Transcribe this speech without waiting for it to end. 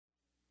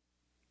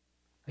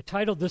I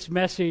titled this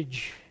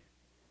message,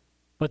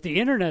 "But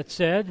the Internet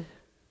Said,"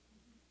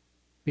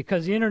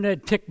 because the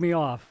Internet ticked me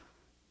off.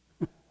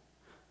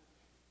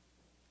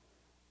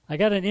 I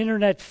got an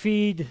Internet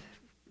feed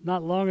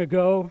not long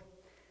ago,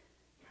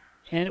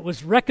 and it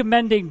was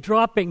recommending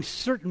dropping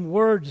certain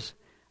words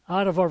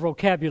out of our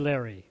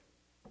vocabulary.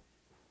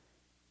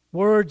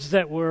 Words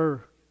that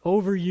were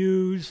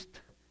overused,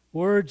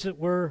 words that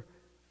were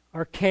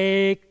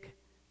archaic,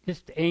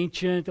 just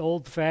ancient,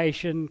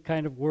 old-fashioned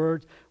kind of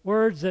words,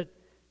 words that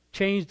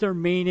changed their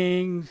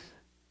meanings.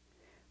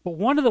 But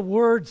one of the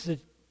words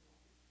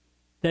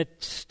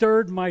that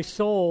stirred my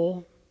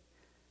soul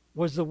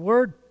was the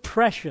word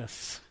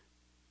precious.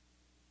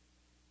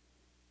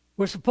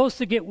 We're supposed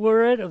to get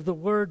rid of the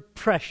word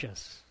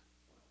precious.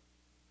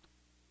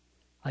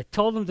 I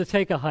told them to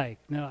take a hike.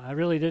 No, I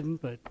really didn't,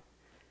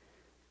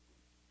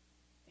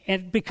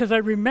 and because I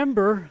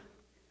remember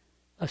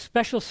a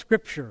special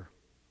scripture.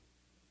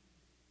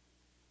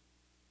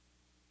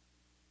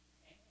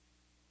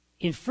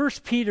 In 1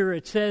 Peter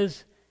it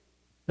says,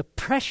 the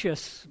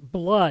precious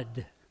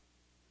blood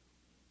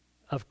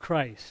of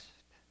Christ.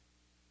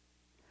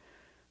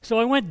 So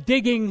I went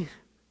digging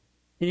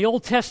in the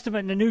Old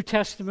Testament and the New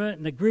Testament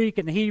and the Greek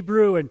and the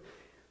Hebrew, and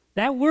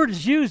that word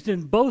is used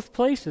in both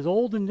places,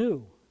 Old and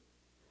New.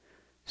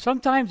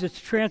 Sometimes it's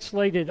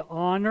translated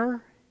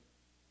honor,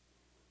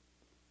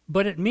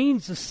 but it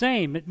means the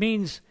same. It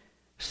means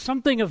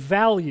something of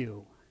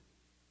value.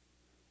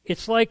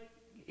 It's like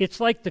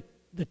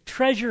the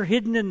treasure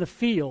hidden in the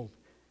field,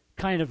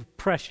 kind of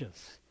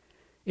precious.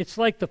 It's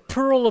like the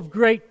pearl of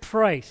great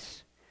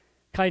price,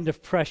 kind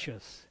of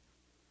precious.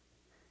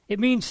 It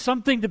means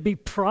something to be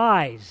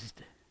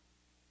prized.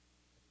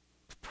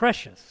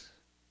 Precious.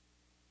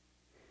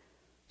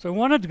 So I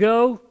wanted to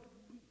go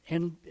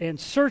and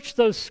search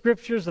those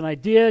scriptures, and I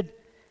did.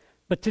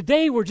 But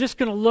today we're just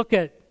going to look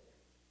at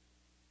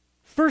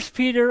 1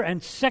 Peter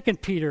and 2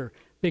 Peter,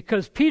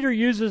 because Peter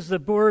uses the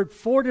word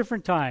 4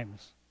 different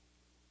times,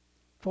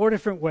 4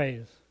 different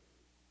ways.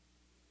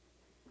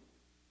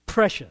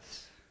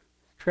 Precious,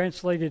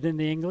 translated in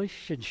the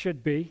English, it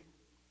should be.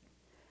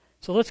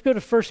 So let's go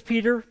to 1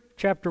 Peter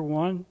chapter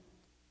 1.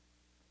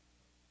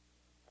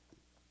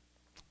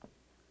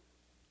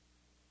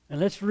 And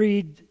let's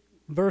read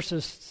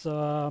verses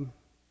 3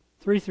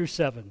 through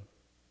 7.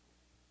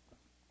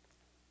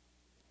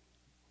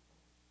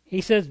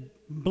 He says,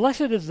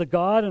 "Blessed is the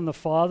God and the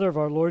Father of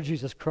our Lord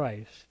Jesus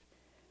Christ.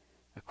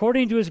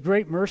 According to his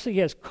great mercy, he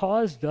has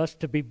caused us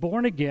to be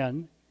born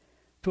again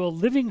to a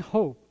living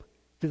hope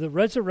through the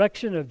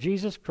resurrection of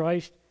Jesus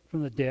Christ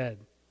from the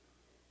dead,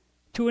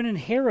 to an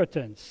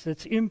inheritance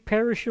that's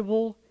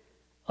imperishable,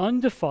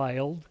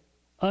 undefiled,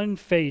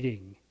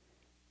 unfading,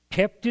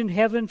 kept in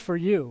heaven for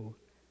you,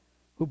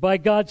 who by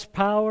God's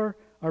power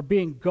are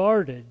being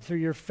guarded through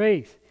your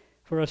faith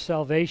for a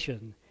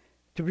salvation,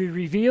 to be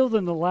revealed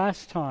in the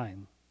last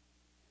time.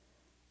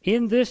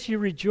 In this you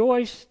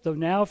rejoice, though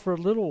now for a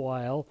little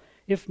while,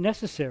 if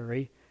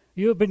necessary,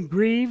 you have been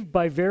grieved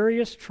by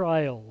various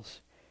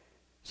trials,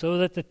 so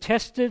that the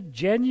tested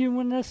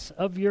genuineness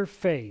of your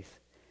faith,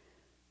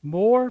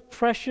 more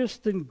precious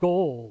than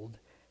gold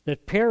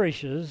that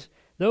perishes,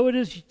 though it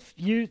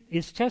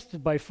is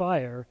tested by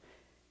fire,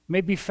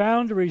 may be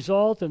found to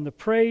result in the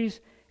praise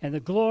and the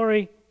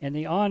glory and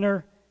the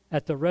honor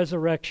at the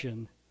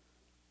resurrection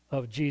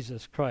of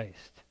Jesus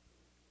Christ."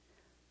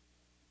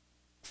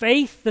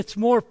 Faith that's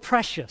more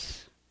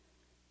precious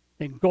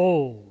than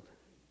gold,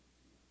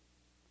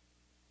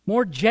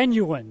 more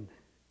genuine,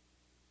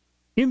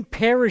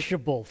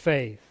 imperishable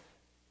faith.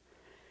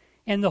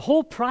 And the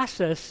whole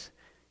process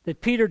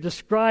that Peter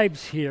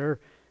describes here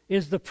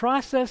is the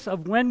process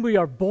of when we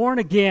are born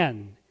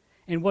again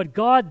and what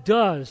God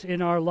does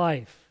in our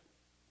life.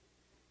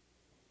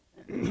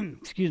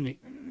 Excuse me.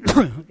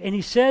 And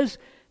he says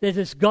that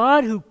it's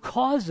God who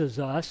causes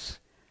us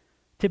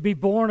to be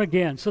born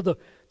again. So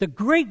the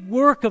great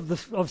work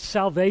of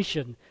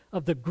salvation,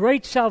 of the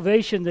great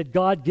salvation that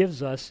God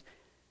gives us,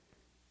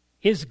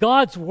 is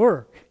God's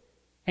work.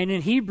 And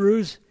in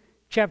Hebrews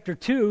chapter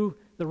 2,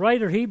 the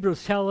writer of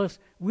Hebrews tells us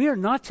we are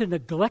not to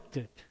neglect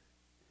it.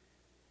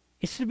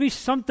 It's to be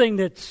something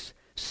that's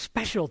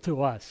special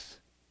to us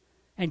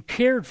and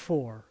cared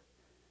for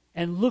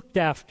and looked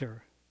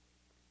after.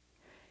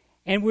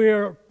 And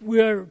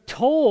we're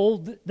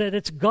told that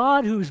it's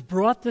God who's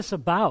brought this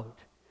about.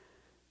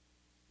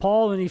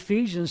 Paul in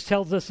Ephesians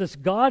tells us it's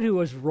God who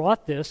has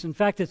wrought this. In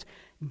fact, it's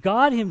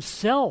God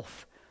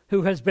himself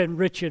who has been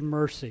rich in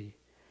mercy.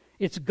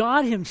 It's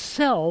God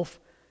himself,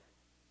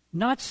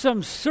 not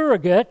some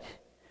surrogate,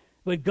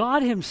 but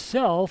God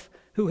himself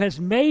who has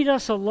made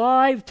us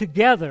alive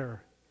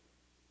together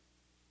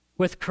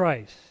with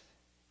Christ.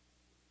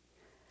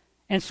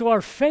 And so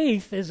our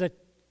faith is a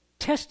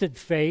tested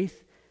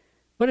faith,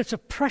 but it's a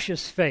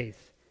precious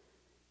faith.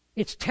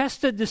 It's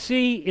tested to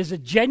see, is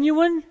it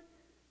genuine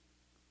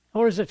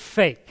or is it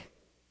fake?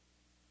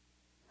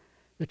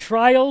 The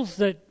trials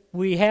that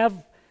we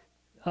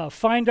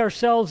find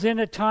ourselves in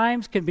at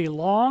times can be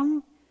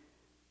long,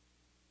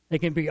 they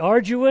can be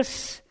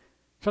arduous,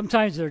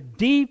 Sometimes they're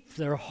deep,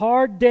 they're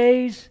hard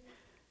days,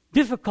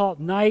 difficult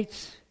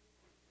nights.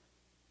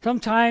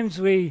 Sometimes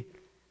we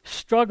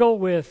struggle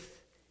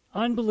with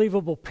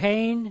unbelievable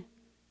pain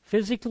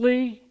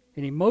physically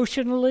and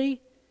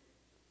emotionally.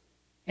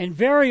 And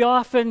very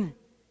often,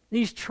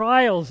 these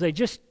trials, they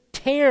just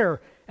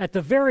tear at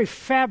the very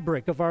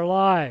fabric of our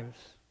lives.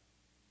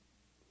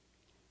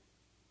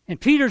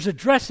 And Peter's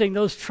addressing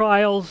those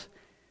trials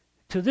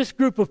to this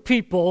group of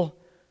people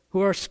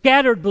who are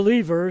scattered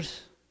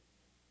believers,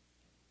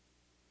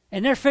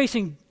 and they're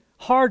facing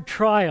hard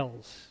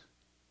trials.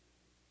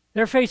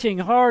 They're facing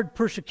hard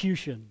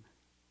persecution.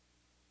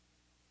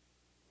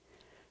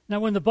 Now,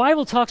 when the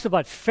Bible talks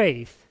about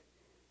faith,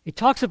 it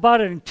talks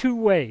about it in two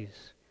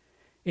ways.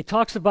 It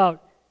talks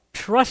about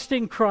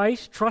trusting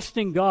Christ,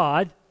 trusting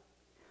God,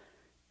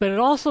 but it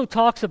also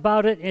talks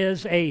about it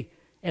as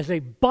a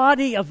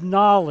body of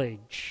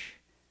knowledge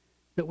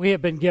that we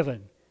have been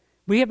given.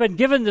 We have been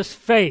given this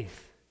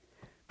faith,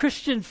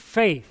 Christian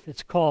faith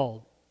it's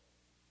called.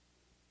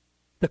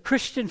 The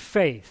Christian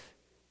faith.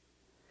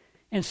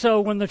 And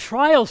so when the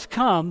trials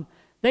come,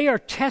 they are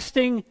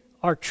testing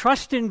our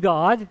trust in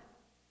God,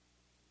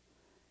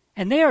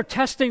 and they are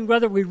testing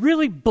whether we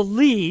really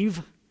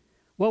believe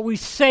what we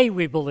say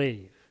we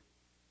believe.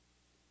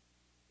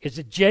 Is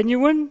it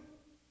genuine?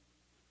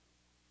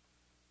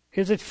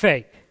 Is it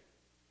fake?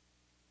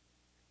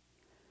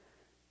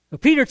 Well,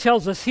 Peter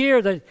tells us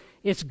here that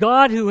it's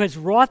God who has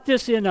wrought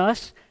this in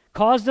us,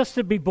 caused us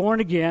to be born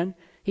again.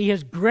 He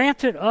has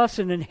granted us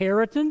an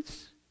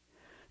inheritance.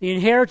 The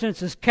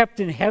inheritance is kept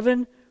in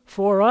heaven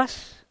for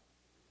us,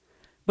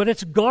 but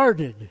it's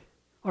guarded.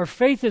 Our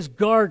faith is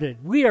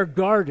guarded. We are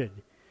guarded.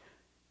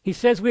 He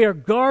says we are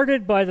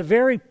guarded by the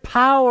very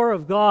power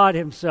of God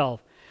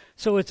himself.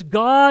 So it's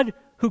God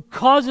who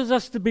causes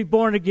us to be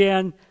born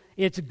again.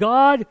 It's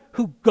God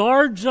who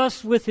guards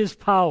us with his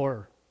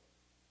power.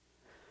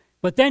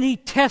 But then he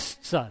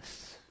tests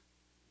us,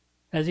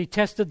 as he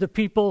tested the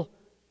people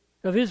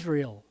of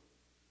Israel.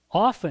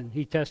 Often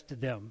he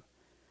tested them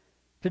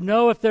to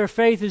know if their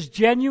faith is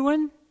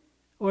genuine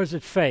or is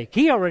it fake.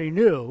 He already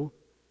knew.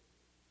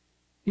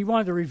 He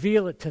wanted to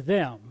reveal it to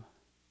them.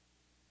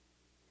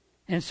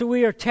 And so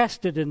we are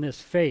tested in this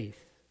faith.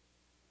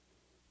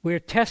 We are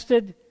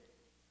tested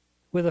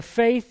with a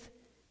faith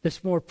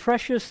that's more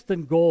precious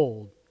than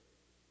gold.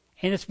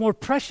 And it's more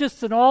precious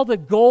than all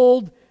that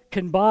gold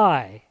can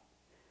buy.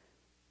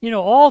 You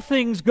know, all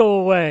things go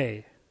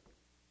away.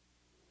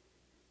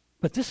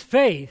 But this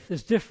faith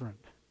is different.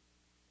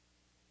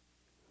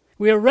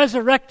 We are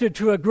resurrected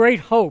to a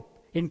great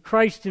hope in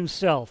Christ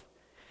himself.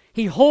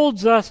 He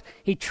holds us,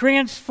 he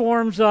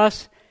transforms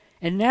us,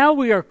 and now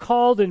we are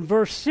called in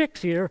verse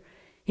 6 here,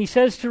 he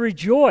says to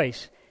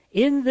rejoice.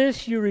 In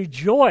this you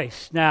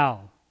rejoice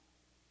now.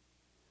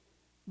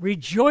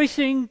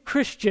 Rejoicing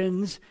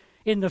Christians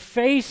in the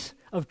face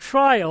of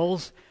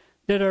trials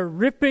that are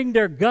ripping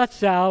their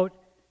guts out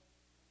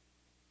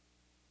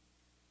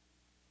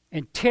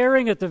and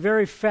tearing at the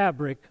very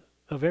fabric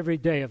of every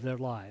day of their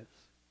lives.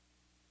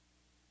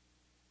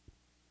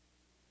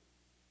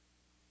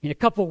 In a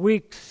couple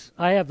weeks,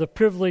 I have the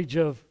privilege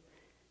of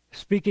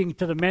speaking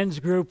to the men's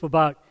group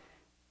about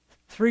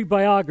 3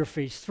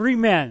 biographies, 3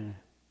 men,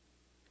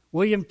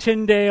 William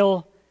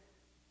Tyndale,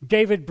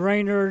 David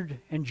Brainerd,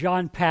 and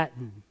John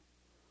Paton.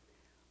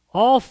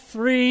 All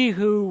 3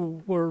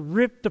 who were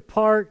ripped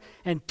apart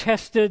and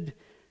tested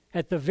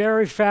at the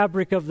very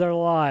fabric of their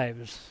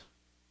lives.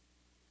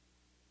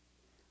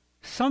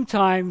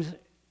 Sometimes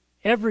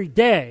every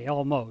day,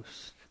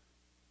 almost,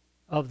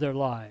 of their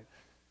lives.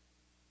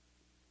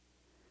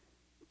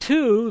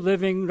 2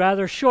 living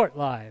rather short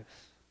lives.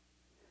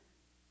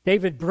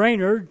 David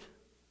Brainerd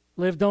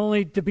lived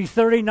only to be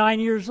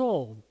 39 years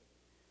old.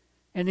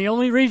 And the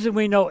only reason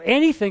we know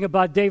anything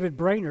about David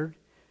Brainerd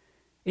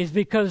is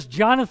because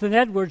Jonathan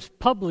Edwards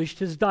published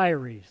his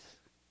diaries.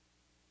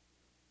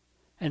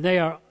 And they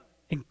are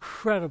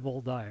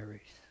incredible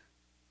diaries,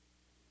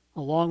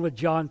 along with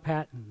John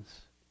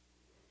Paton's.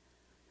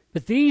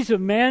 But these are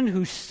men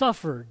who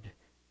suffered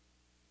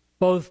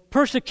both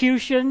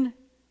persecution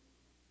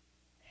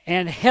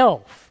and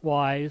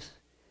health-wise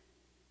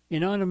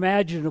in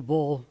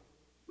unimaginable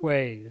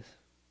ways.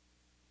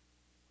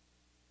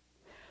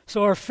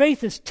 So our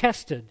faith is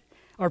tested.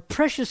 Our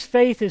precious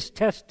faith is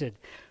tested.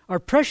 Our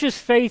precious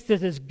faith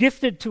that is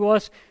gifted to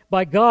us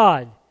by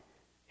God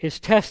is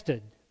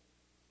tested.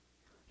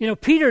 You know,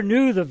 Peter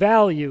knew the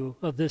value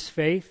of this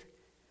faith.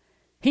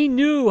 He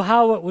knew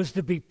how it was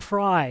to be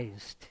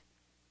prized.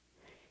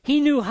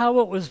 He knew how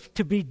it was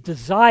to be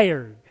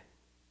desired.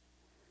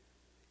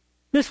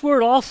 This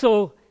word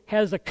also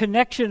has a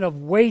connection of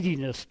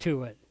weightiness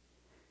to it.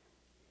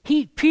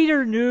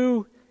 Peter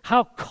knew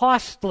how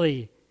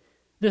costly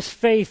this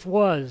faith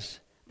was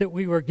that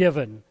we were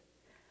given.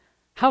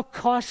 How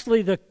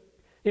costly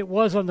it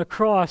was on the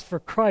cross for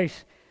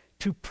Christ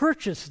to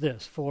purchase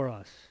this for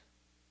us.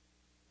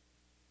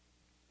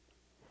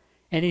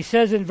 And he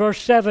says in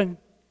verse 7,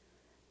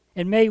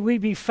 And may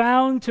it be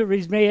found to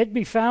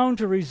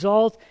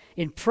result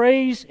in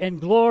praise and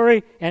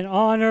glory and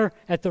honor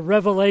at the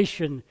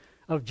revelation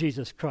of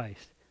Jesus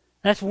Christ.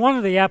 That's one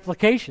of the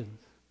applications.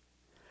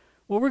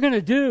 What we're going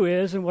to do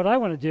is, and what I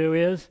want to do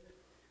is,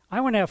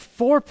 I want to have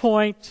 4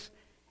 points,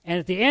 and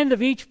at the end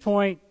of each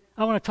point,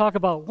 I want to talk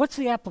about what's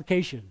the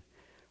application.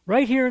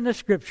 Right here in the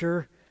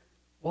Scripture,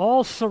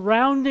 all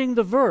surrounding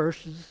the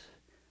verses,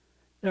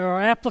 there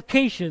are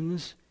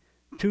applications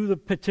to the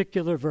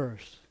particular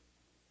verse.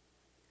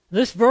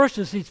 This verse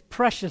is his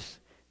precious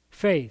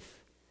faith.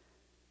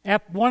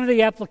 One of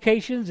the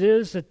applications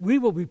is that we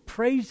will be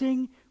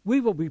praising,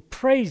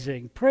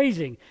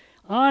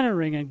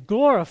 honoring, and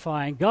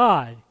glorifying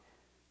God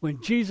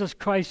when Jesus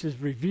Christ is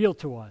revealed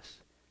to us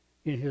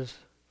in his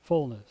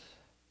fullness.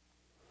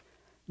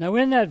 Now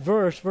in that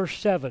verse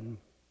 7,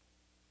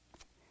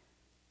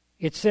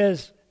 it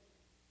says,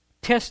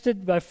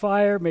 tested by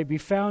fire may be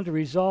found to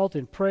result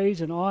in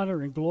praise and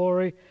honor and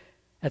glory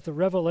at the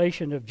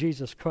revelation of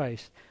Jesus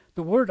Christ.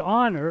 The word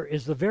honor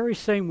is the very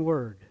same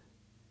word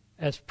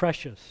as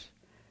precious.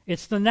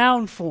 It's the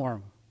noun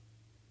form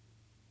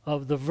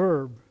of the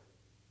verb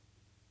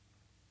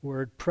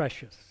word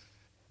precious.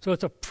 So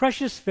it's a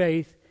precious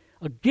faith,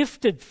 a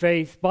gifted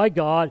faith by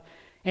God,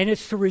 and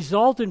it's to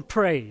result in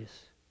praise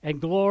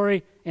and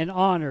glory and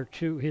honor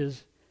to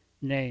his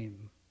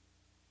name.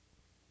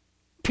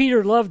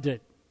 Peter loved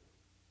it.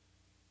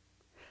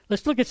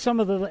 Let's look at some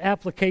of the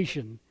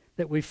application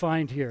that we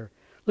find here.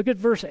 Look at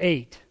verse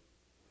 8.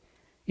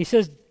 He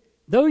says,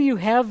 though you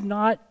have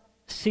not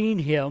seen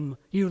him,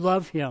 you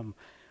love him.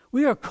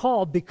 We are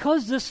called,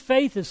 because this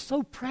faith is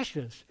so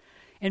precious,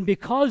 and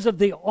because of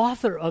the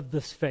author of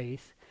this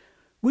faith,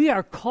 we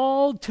are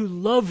called to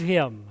love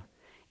him,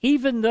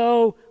 even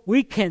though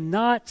we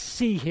cannot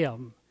see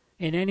him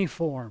in any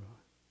form.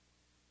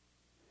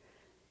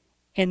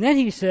 And then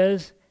he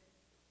says,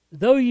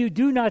 though you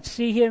do not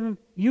see him,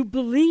 you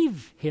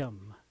believe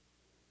him.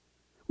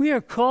 We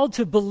are called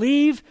to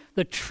believe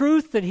the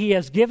truth that he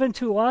has given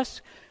to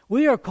us.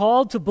 We are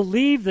called to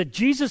believe that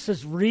Jesus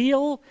is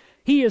real.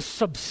 He is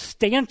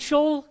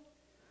substantial.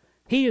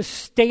 He is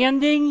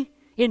standing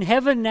in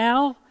heaven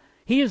now.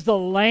 He is the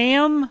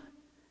Lamb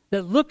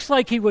that looks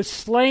like he was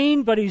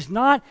slain, but he's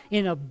not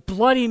in a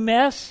bloody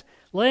mess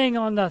laying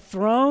on the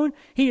throne.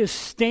 He is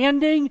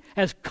standing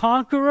as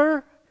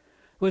conqueror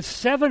with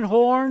 7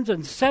 horns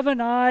and 7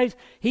 eyes.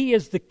 He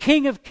is the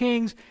King of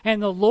kings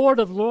and the Lord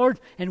of lords,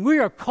 and we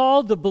are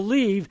called to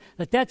believe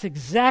that that's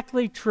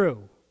exactly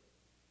true,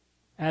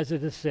 as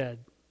it is said.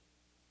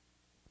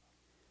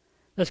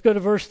 Let's go to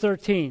verse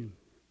 13.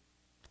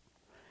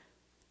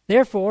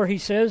 Therefore, he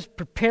says,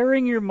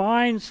 preparing your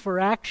minds for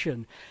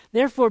action.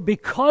 Therefore,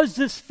 because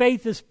this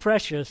faith is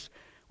precious,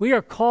 we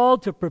are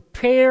called to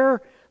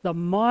prepare the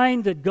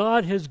mind that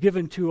God has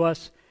given to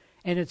us,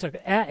 and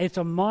it's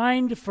a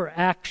mind for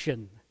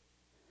action.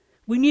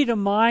 We need a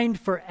mind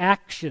for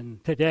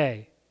action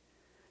today.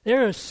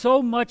 There is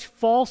so much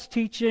false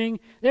teaching.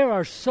 There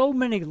are so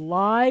many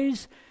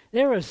lies.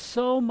 There is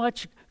so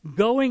much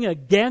going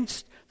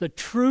against the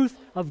truth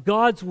of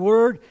God's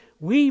Word.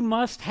 We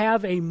must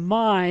have a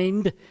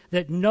mind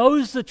that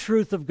knows the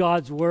truth of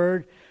God's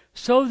Word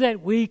so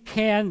that we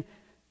can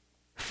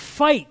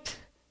fight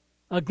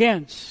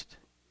against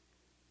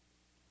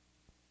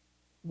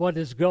what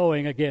is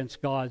going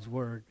against God's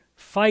Word.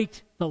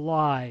 Fight the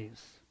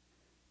lies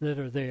that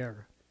are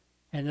there.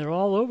 And they're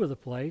all over the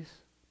place.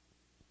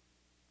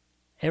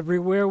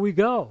 Everywhere we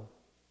go.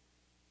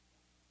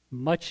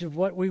 Much of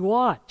what we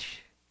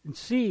watch and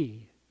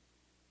see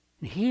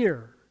and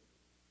hear.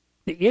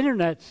 The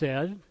internet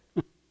said,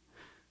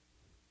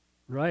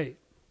 right.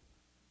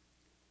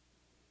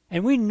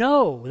 And we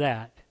know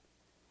that.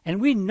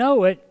 And we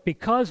know it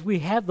because we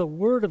have the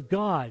Word of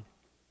God.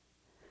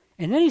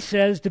 And then he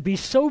says to be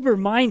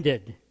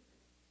sober-minded.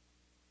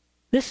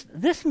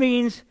 This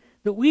means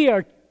that we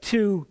are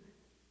to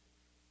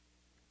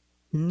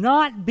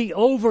not be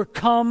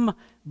overcome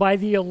by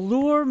the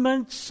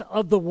allurements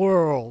of the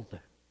world.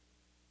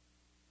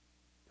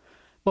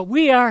 But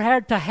we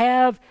are to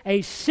have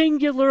a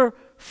singular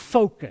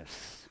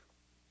focus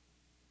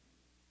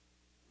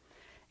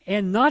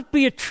and not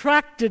be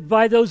attracted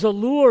by those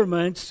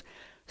allurements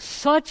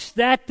such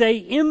that they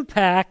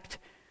impact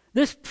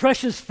this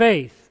precious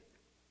faith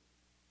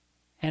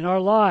and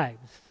our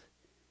lives,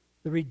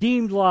 the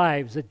redeemed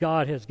lives that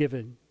God has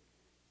given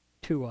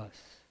to us.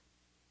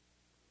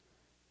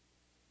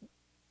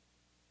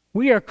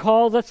 We are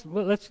called,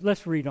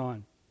 let's read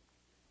on.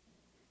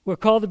 We're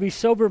called to be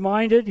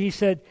sober-minded. He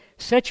said,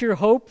 set your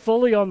hope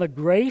fully on the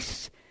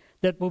grace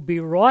that will be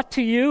wrought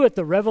to you at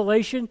the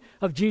revelation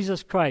of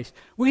Jesus Christ.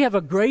 We have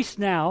a grace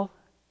now,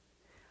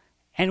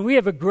 and we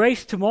have a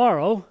grace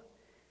tomorrow,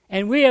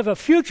 and we have a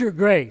future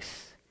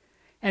grace.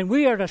 And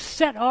we are to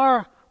set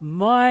our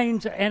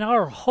minds and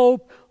our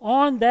hope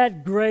on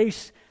that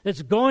grace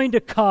that's going to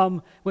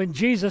come when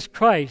Jesus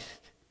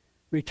Christ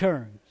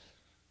returns.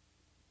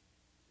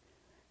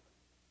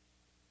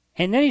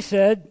 And then he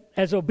said,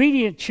 as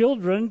obedient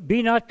children,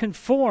 be not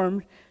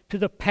conformed to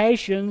the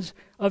passions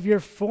of your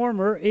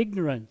former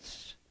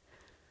ignorance.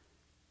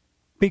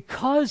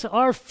 Because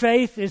our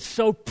faith is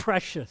so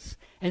precious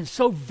and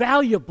so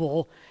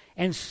valuable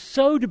and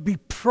so to be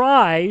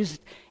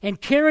prized and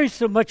carries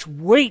so much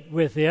weight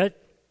with it,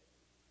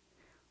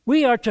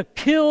 we are to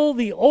kill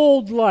the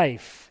old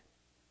life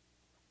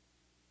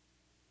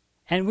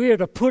and we are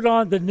to put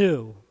on the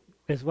new,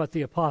 is what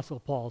the Apostle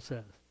Paul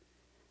says.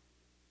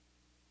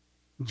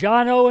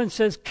 John Owen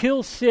says,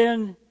 kill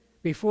sin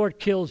before it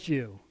kills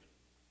you.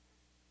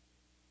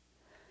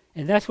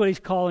 And that's what he's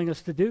calling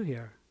us to do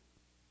here.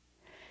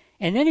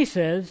 And then he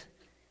says,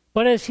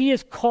 but as he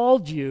has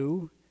called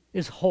you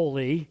is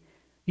holy,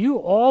 you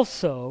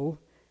also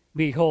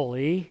be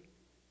holy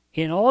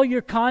in all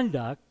your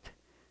conduct,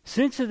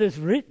 since it is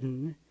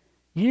written,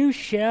 you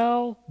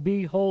shall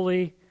be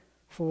holy,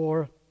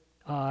 for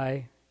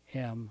I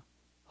am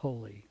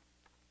holy.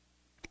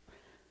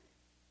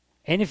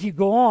 And if you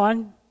go on,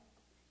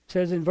 it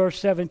says in verse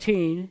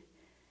 17,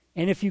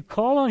 and if you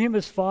call on him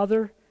as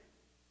Father,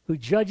 who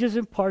judges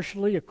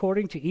impartially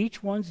according to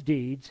each one's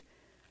deeds,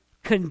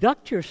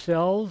 conduct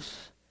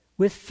yourselves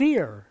with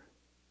fear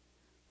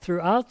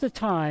throughout the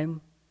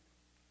time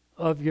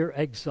of your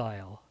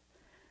exile.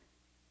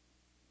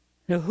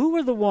 Now, who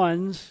were the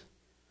ones,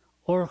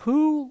 or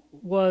who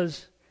were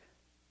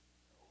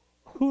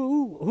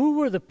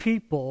the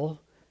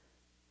people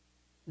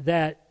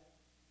that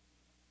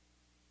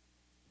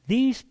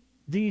these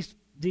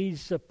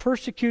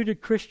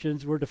persecuted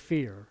Christians were to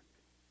fear?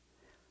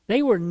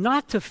 They were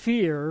not to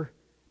fear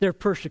their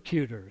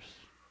persecutors.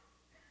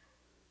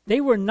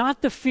 They were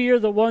not to fear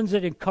the ones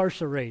that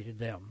incarcerated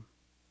them.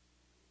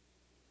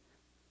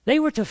 They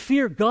were to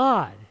fear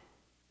God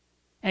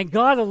and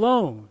God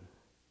alone.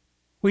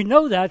 We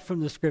know that from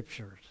the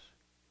Scriptures.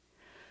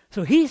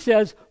 So he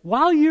says,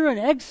 while you're in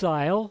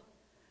exile,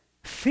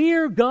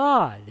 fear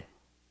God.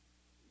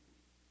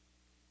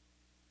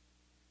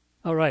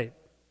 All right.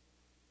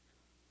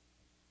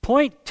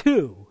 Point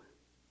 2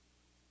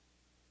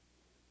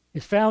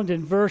 is found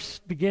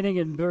beginning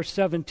in verse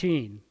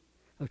 17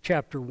 of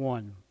chapter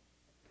 1.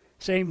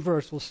 Same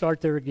verse, we'll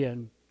start there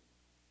again.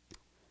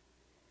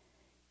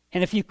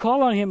 And if you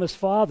call on him as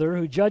Father,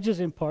 who judges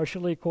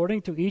impartially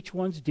according to each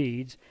one's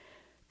deeds,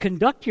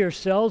 conduct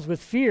yourselves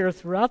with fear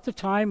throughout the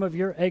time of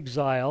your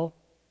exile,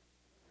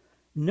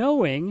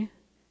 knowing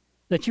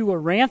that you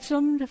were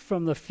ransomed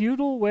from the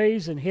futile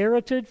ways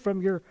inherited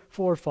from your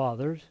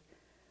forefathers,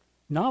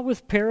 not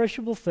with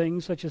perishable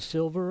things such as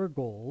silver or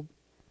gold,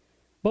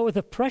 but with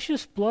the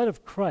precious blood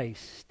of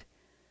Christ,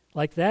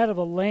 like that of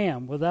a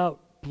lamb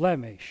without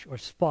blemish or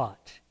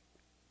spot.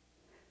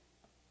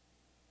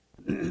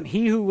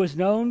 He who was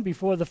known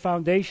before the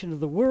foundation of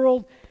the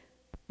world,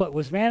 but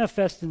was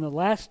manifest in the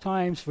last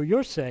times for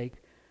your sake,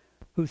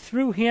 who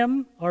through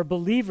him are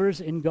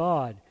believers in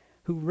God,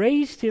 who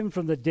raised him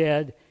from the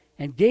dead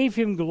and gave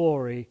him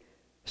glory,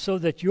 so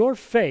that your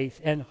faith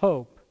and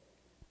hope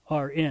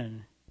are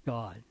in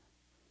God.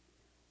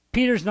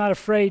 Peter's not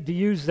afraid to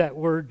use that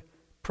word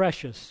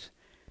precious.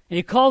 And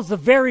he calls the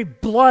very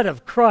blood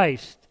of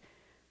Christ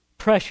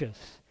precious.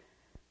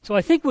 So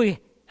I think we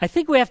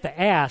have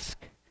to ask,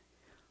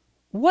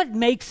 what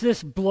makes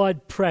this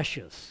blood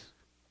precious?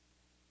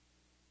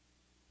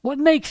 What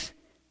makes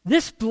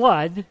this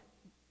blood,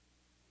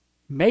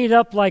 made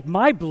up like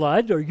my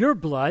blood or your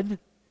blood,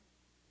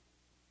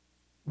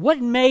 what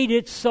made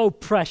it so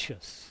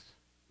precious,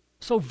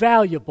 so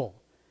valuable,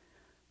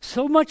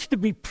 so much to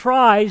be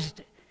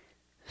prized,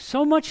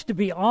 so much to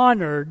be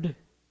honored,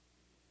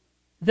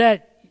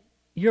 that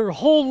your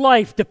whole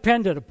life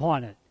depended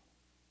upon it?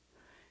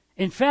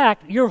 In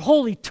fact, your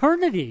whole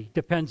eternity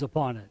depends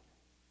upon it.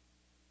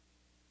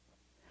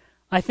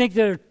 I think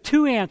there are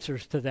two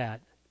answers to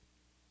that,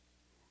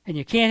 and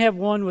you can't have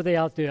one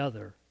without the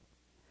other.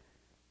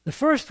 The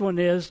first one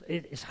is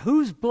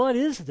whose blood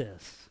is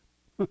this?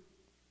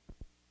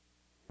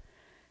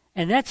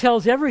 And that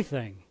tells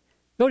everything.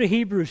 Go to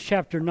Hebrews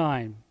chapter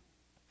 9.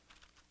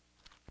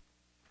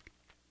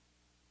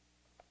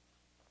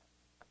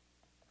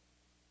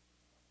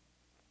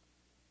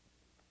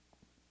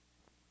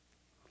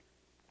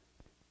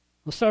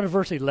 We'll start at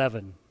verse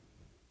 11.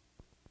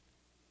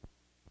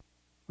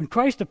 When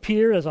Christ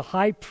appeared as a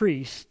high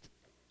priest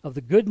of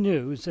the good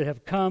news that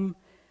have come,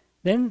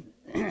 then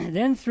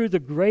through the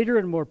greater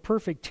and more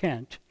perfect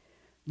tent,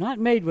 not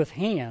made with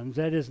hands,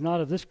 that is,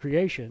 not of this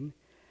creation,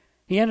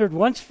 he entered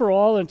once for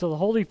all into the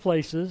holy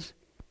places,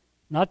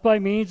 not by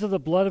means of the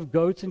blood of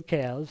goats and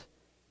calves,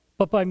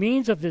 but by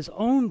means of his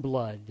own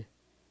blood,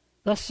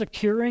 thus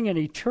securing an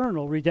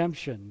eternal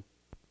redemption.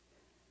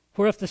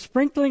 For if the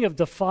sprinkling of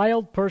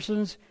defiled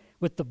persons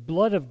with the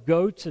blood of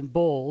goats and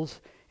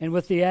bulls and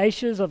with the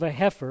ashes of a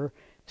heifer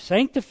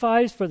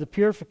sanctifies for the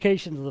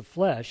purification of the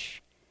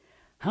flesh,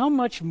 how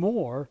much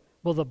more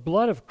will the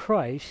blood of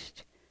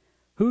Christ,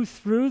 who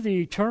through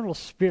the eternal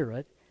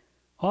Spirit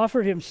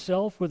offered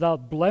himself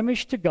without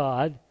blemish to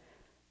God,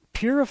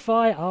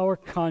 purify our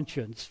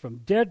conscience from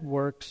dead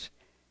works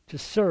to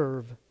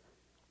serve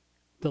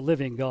the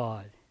living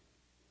God?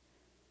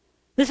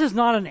 This is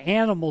not an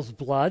animal's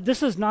blood.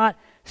 This is not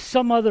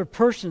some other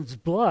person's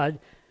blood.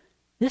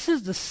 This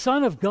is the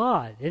Son of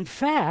God. In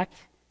fact,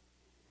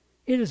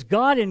 it is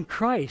God in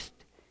Christ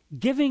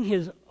giving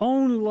his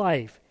own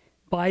life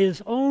by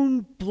his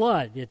own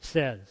blood, it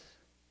says,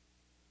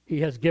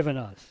 he has given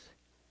us.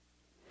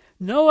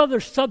 No other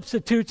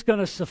substitute's going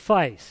to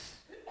suffice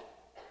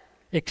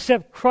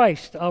except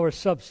Christ, our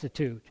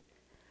substitute,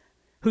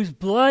 whose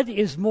blood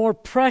is more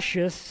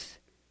precious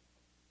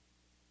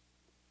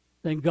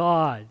than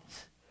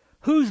God's.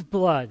 Whose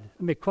blood?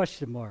 Let me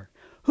question mark.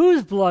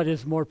 Whose blood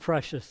is more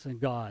precious than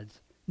God's?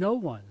 No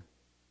one.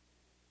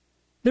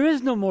 There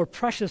is no more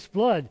precious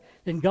blood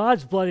than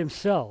God's blood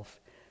himself.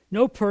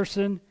 No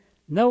person,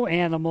 no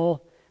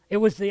animal. It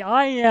was the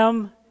I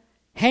Am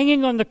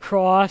hanging on the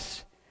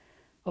cross,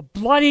 a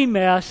bloody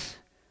mess,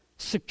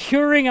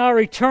 securing our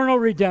eternal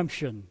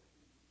redemption.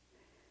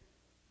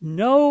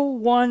 No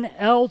one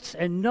else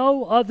and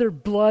no other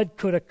blood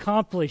could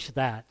accomplish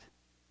that.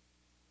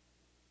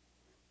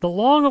 The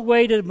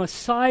long-awaited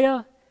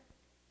Messiah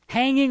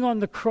hanging on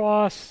the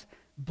cross,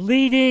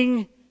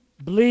 bleeding,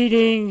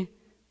 bleeding,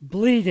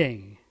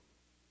 bleeding.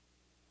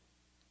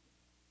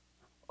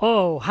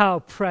 Oh, how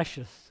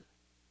precious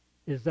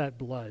is that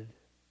blood.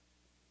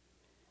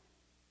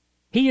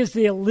 He is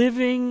the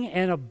living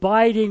and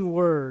abiding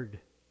Word,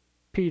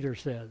 Peter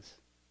says.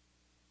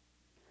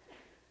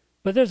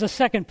 But there's a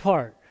second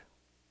part.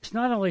 It's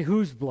not only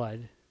whose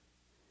blood,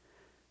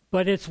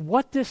 but it's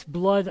what this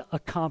blood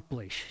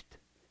accomplished.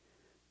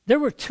 There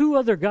were two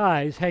other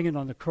guys hanging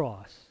on the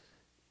cross.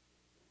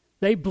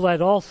 They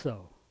bled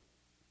also.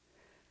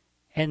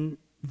 And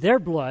their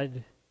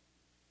blood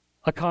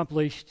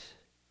accomplished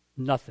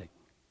nothing.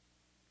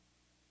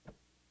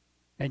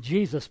 And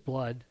Jesus'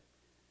 blood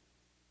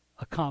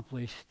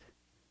accomplished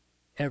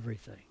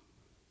everything.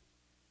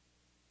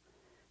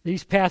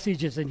 These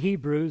passages in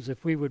Hebrews,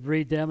 if we would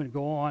read them and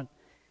go on,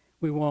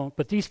 we won't.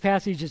 But these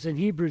passages in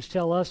Hebrews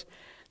tell us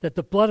that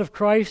the blood of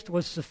Christ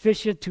was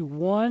sufficient to,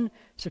 one,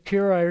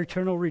 secure our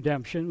eternal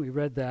redemption. We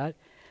read that.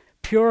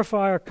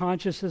 Purify our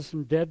consciences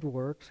from dead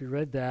works. We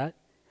read that.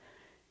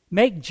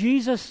 Make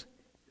Jesus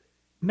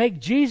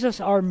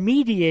our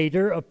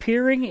mediator,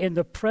 appearing in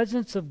the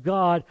presence of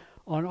God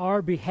on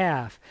our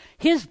behalf.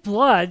 His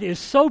blood is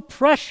so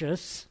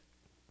precious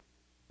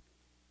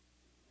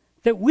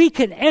that we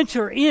can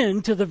enter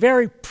into the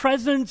very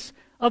presence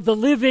of the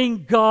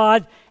living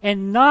God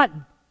and not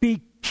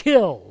be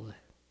killed.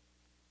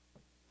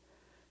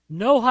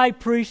 No high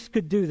priest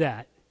could do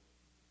that,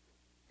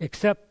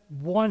 except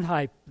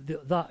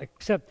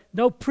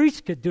no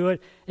priest could do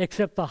it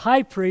except the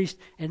high priest,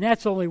 and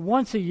that's only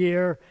once a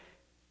year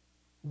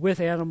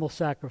with animal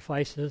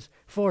sacrifices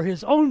for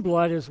his own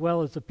blood as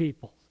well as the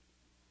people's.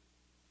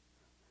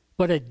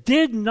 But it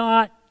did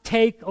not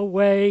take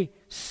away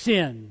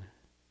sin.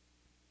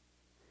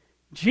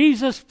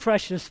 Jesus'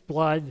 precious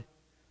blood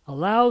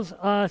allows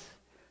us,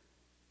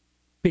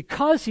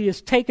 because he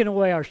has taken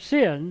away our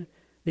sin,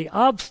 the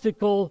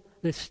obstacle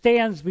that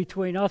stands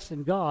between us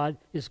and God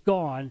is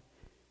gone.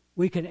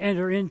 We can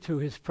enter into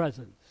his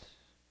presence.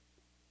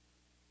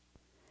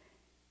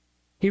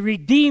 He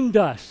redeemed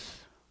us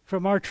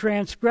from our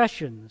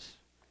transgressions.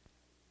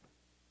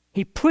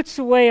 He puts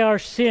away our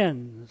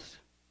sins.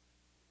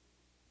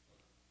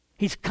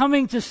 He's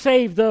coming to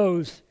save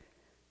those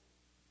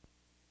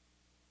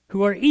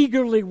who are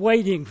eagerly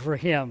waiting for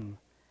him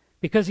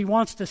because he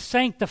wants to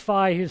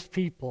sanctify his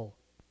people.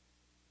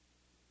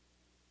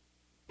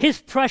 His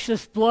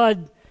precious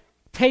blood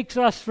takes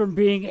us from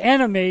being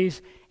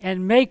enemies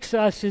and makes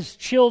us his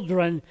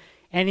children,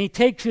 and he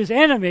takes his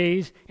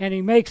enemies and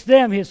he makes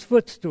them his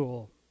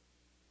footstool.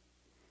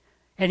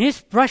 And his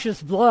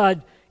precious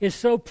blood is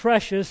so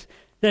precious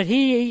that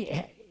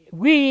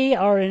we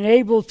are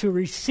enabled to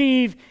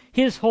receive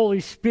his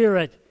Holy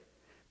Spirit,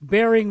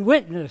 bearing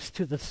witness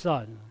to the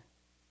Son.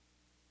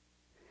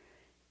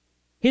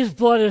 His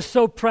blood is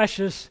so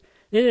precious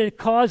that it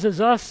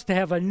causes us to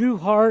have a new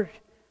heart,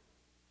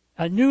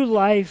 a new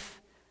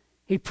life.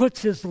 He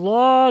puts his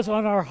laws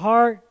on our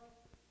heart.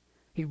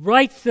 He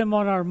writes them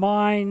on our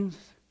minds.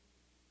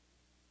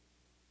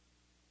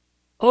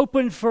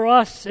 Open for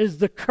us is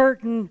the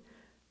curtain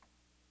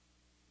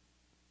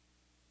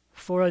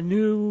for a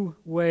new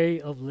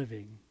way of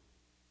living.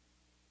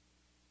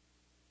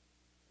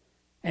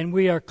 And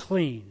we are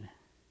clean.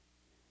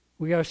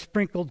 We are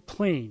sprinkled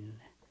clean.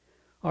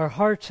 Our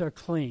hearts are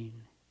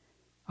clean.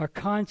 Our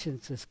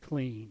conscience is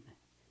clean.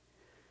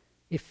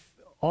 If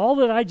all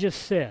that I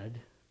just said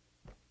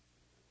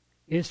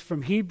is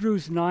from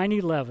Hebrews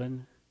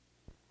 9:11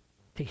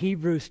 to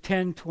Hebrews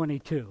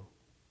 10:22,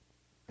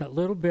 that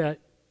little bit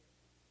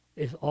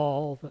is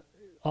all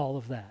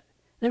of that.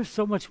 There's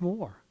so much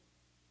more.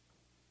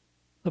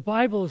 The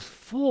Bible is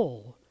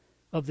full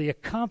of the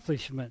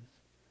accomplishments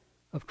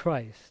of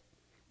Christ.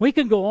 We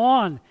can go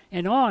on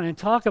and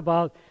talk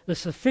about the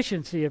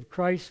sufficiency of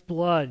Christ's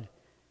blood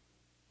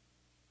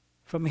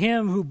from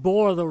him who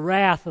bore the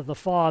wrath of the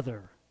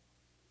Father.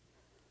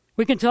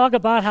 We can talk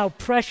about how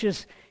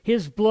precious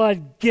his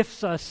blood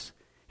gifts us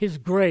his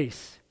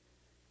grace.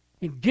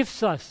 It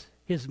gifts us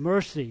His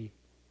mercy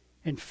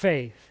and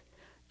faith.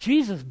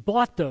 Jesus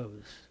bought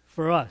those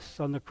for us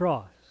on the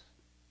cross.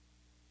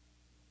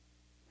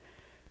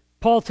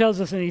 Paul tells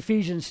us in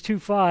Ephesians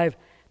 2:5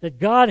 that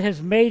God has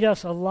made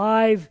us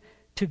alive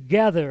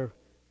together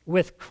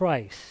with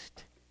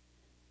Christ.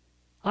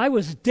 I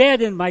was dead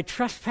in my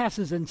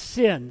trespasses and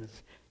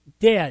sins,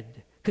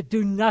 dead, could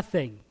do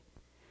nothing.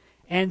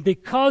 And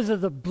because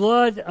of the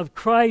blood of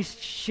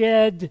Christ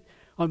shed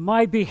on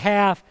my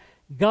behalf,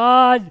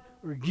 God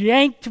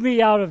yanked me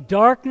out of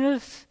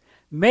darkness,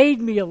 made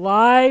me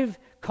alive,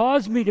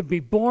 caused me to be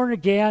born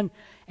again,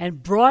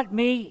 and brought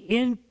me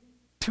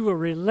into a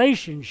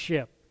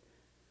relationship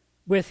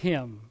with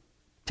Him,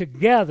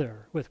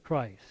 together with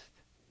Christ.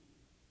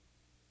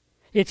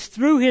 It's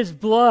through His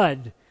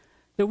blood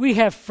that we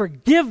have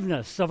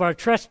forgiveness of our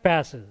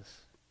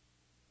trespasses.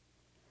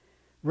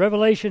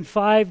 Revelation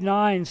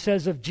 5:9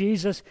 says of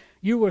Jesus,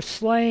 "You were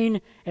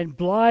slain, and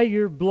by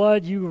your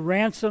blood you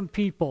ransomed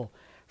people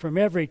from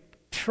every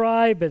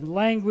tribe and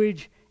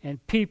language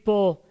and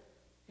people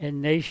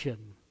and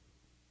nation."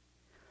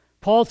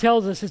 Paul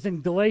tells us this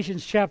in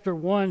Galatians chapter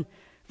 1,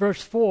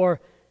 verse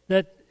 4,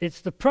 that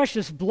it's the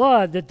precious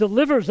blood that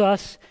delivers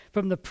us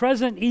from the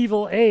present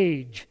evil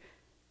age.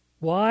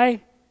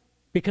 Why?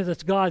 Because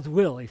it's God's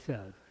will, he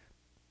says.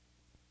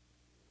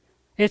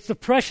 It's the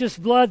precious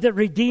blood that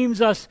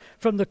redeems us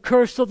from the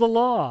curse of the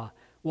law.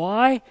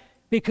 Why?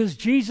 Because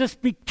Jesus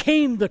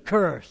became the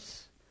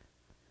curse.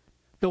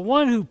 The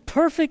one who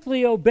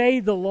perfectly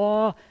obeyed the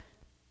law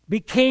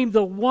became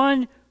the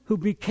one who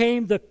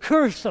became the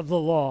curse of the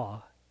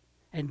law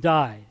and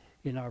died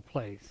in our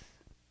place.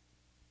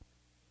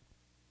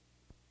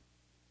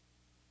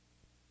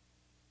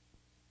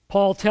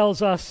 Paul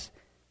tells us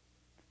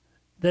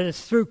that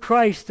it's through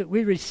Christ that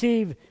we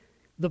receive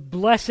the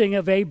blessing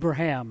of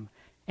Abraham,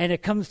 and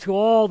it comes to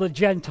all the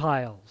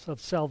Gentiles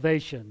of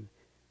salvation.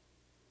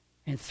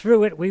 And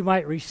through it we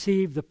might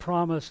receive the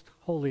promised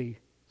Holy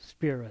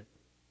Spirit.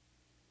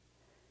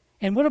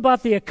 And what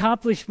about the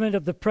accomplishment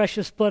of the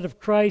precious blood of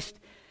Christ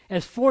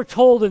as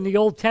foretold in the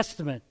Old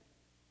Testament?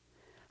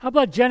 How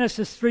about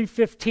Genesis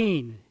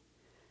 3:15,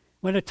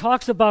 when it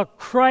talks about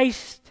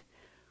Christ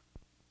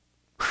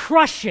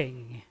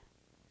crushing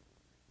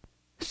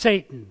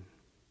Satan?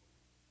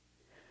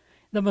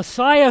 The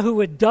Messiah who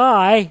would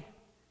die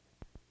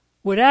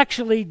would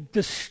actually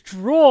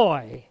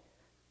destroy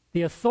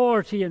the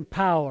authority and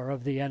power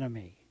of the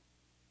enemy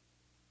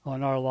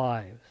on our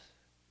lives.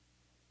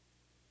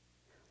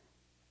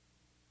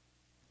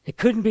 It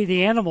couldn't be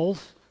the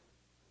animals.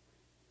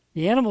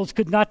 The animals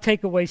could not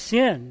take away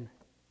sin.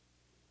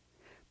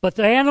 But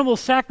the animal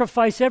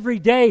sacrifice every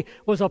day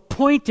was a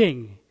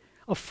pointing,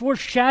 a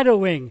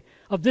foreshadowing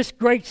of this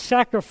great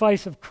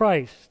sacrifice of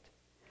Christ.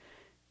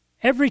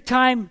 Every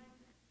time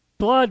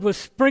blood was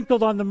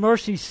sprinkled on the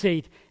mercy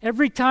seat,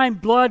 every time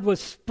blood was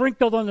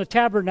sprinkled on the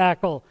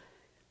tabernacle,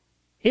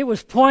 it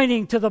was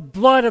pointing to the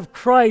blood of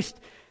Christ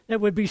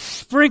that would be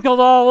sprinkled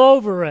all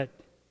over it.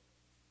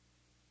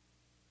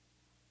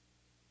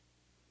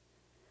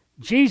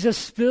 Jesus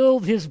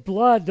spilled His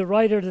blood, the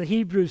writer of the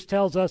Hebrews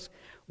tells us,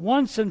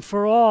 once and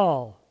for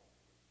all.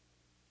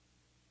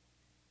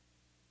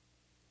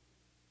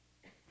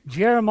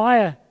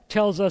 Jeremiah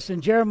tells us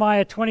in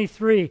Jeremiah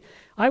 23,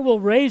 "I will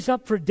raise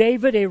up for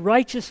David a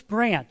righteous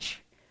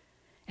branch,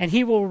 and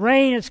he will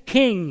reign as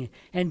king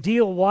and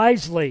deal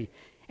wisely,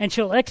 and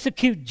shall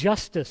execute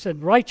justice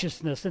and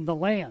righteousness in the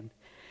land.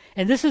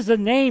 And this is the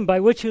name by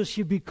which he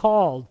shall be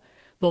called,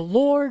 the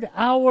Lord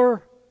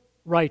our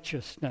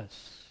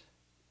righteousness."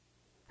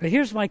 But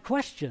here's my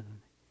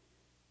question.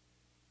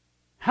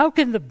 How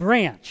can the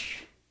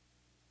branch,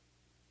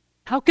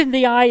 how can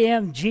the I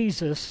am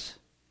Jesus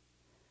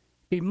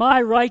be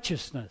my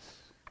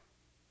righteousness?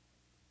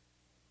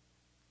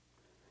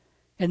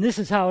 And this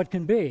is how it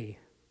can be.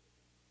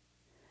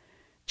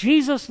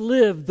 Jesus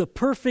lived the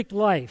perfect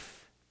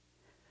life.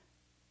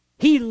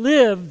 He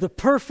lived the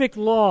perfect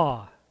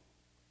law.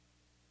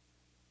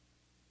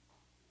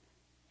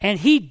 And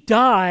He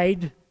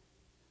died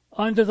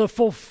under the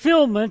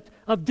fulfillment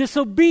of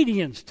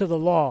disobedience to the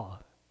law.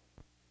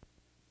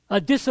 A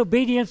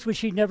disobedience which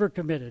He never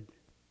committed.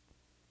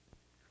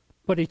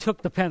 But He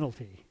took the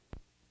penalty.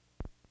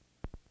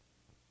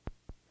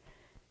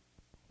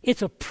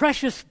 It's a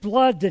precious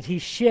blood that He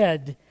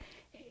shed,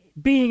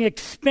 being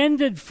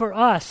expended for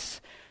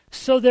us,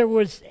 so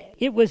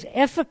it was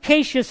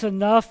efficacious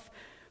enough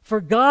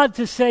for God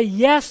to say,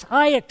 "Yes,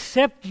 I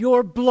accept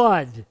your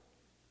blood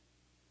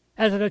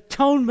as an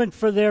atonement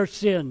for their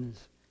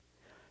sins.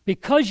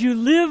 Because you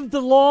lived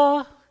the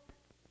law,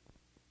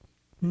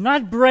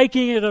 not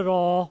breaking it at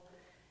all,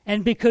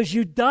 and because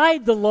you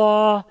died the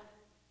law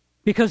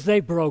because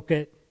they broke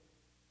it.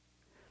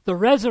 The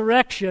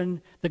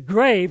resurrection, the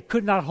grave,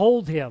 could not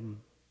hold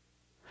Him.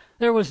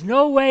 There was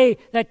no way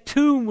that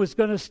tomb was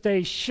going to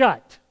stay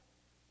shut.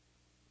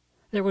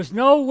 There was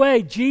no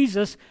way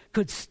Jesus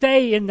could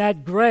stay in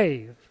that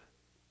grave.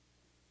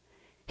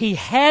 He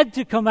had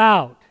to come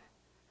out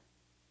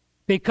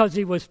because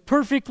He was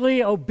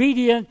perfectly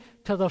obedient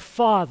to the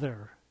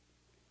Father,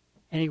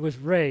 and He was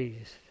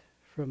raised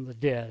from the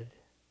dead,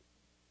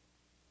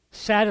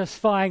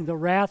 satisfying the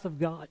wrath of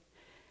God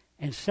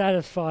and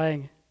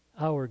satisfying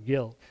our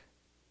guilt.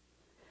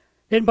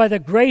 Then by the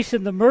grace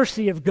and the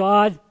mercy of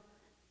God,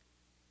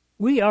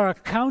 we are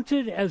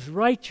accounted as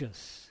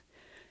righteous.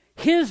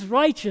 His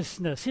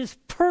righteousness, His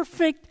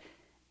perfect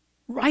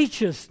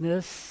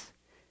righteousness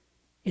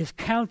is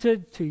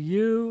counted to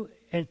you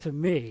and to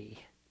me,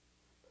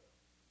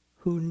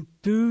 who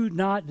do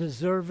not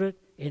deserve it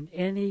in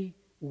any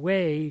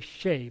way,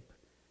 shape,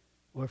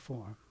 or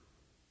form.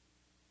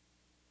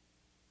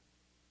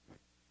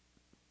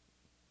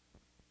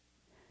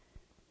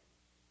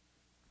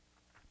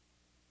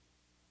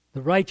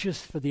 The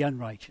righteous for the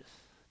unrighteous,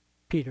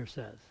 Peter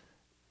says.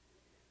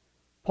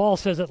 Paul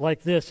says it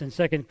like this in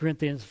 2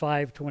 Corinthians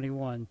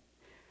 5:21.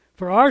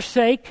 For our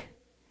sake,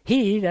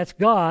 He, that's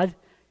God,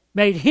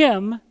 made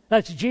Him,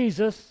 that's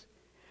Jesus,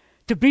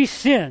 to be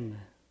sin,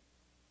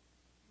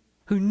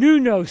 who knew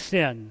no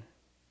sin,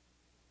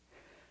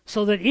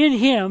 so that in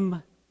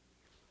Him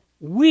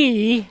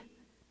we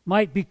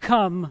might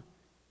become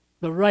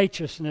the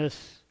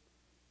righteousness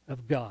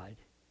of God.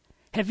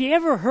 Have you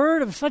ever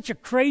heard of such a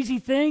crazy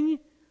thing?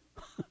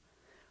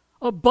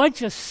 A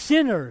bunch of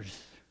sinners,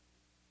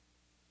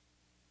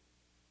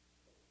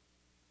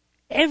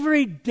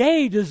 every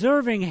day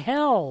deserving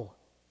hell,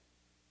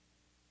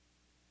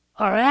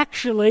 are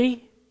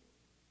actually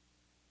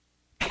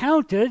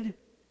counted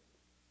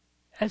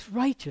as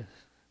righteous.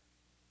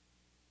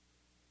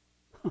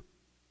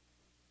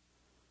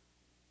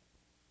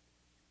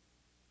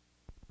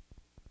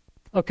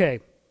 Okay,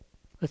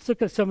 let's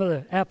look at some of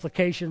the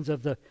applications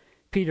of the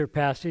Peter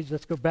passage.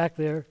 Let's go back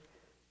there.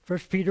 1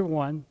 Peter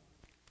 1.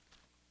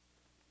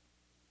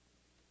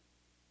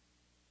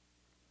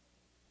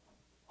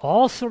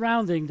 All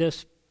surrounding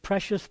this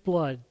precious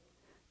blood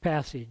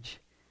passage,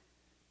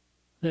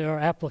 there are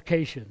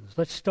applications.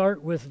 Let's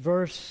start with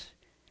verse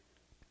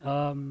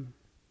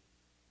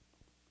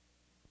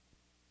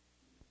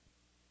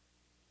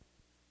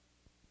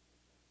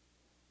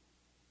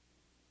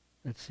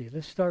let's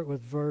start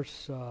with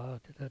verse let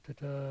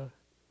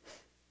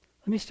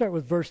me start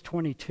with verse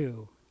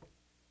 22.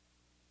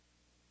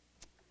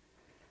 It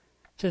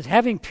says,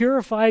 having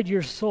purified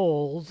your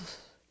souls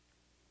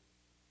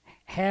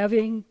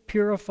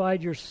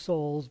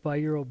by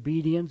your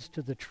obedience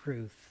to the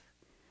truth.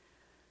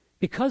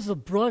 Because the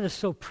blood is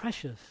so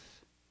precious,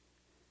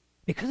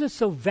 because it's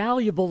so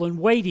valuable and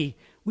weighty,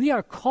 we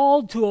are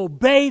called to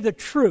obey the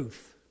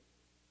truth.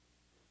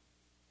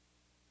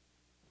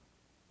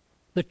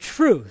 The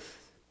truth.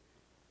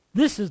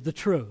 This is the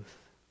truth.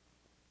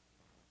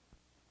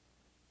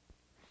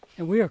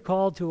 And we are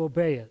called to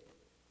obey it.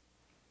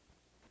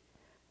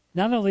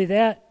 Not only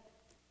that,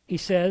 he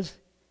says,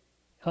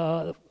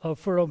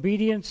 for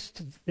obedience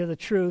to the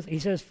truth, he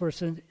says, for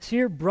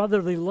sincere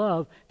brotherly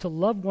love, to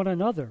love one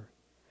another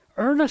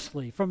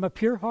earnestly from a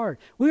pure heart.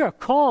 We are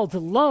called to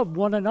love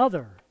one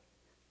another.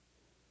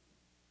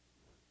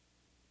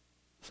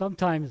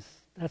 Sometimes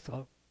that's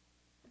a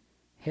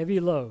heavy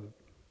load,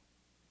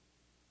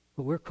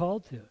 but we're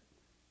called to it.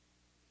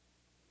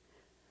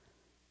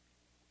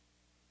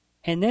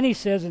 And then he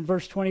says in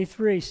verse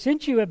 23,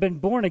 since you have been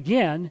born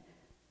again,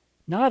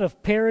 not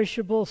of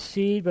perishable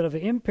seed, but of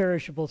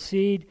imperishable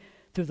seed,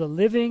 through the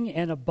living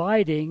and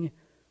abiding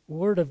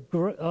Word of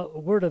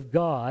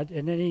God.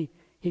 And then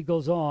he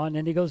goes on,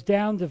 and he goes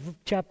down to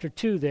chapter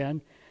 2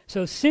 then.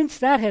 So since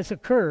that has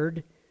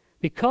occurred,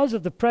 because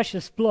of the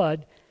precious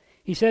blood,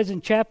 he says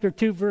in chapter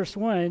 2, verse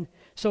 1,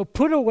 so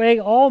put away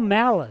all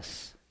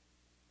malice.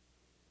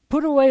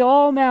 Put away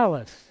all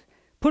malice.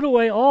 Put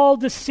away all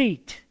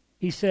deceit,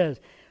 he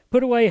says.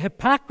 Put away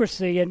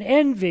hypocrisy and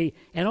envy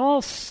and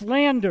all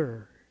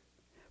slander.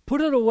 Put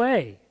it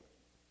away.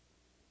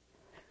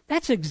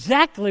 That's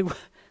exactly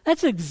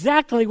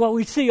what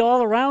we see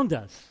all around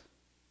us.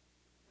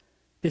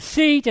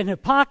 Deceit and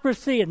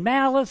hypocrisy and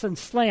malice and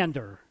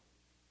slander.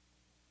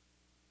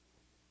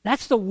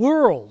 That's the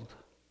world.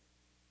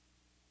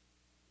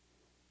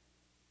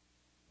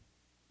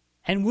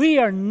 And we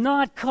are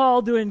not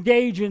called to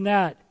engage in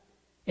that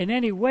in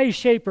any way,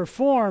 shape, or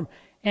form.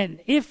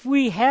 And if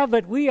we have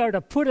it, we are to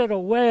put it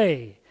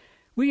away.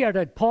 We are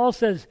to, Paul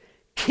says,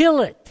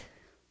 kill it.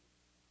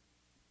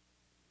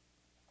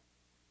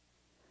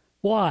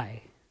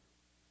 Why?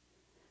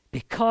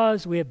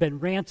 Because we have been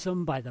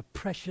ransomed by the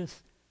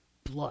precious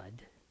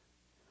blood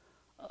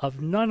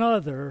of none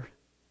other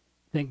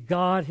than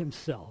God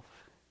Himself.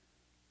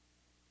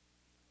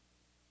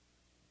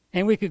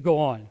 And we could go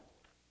on.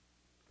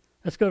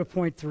 Let's go to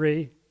point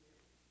 3.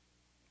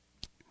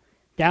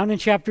 Down in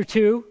chapter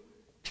 2,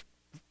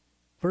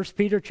 1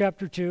 Peter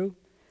chapter 2,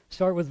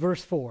 start with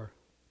verse 4.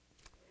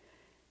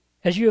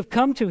 As you have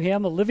come to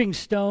Him, a living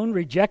stone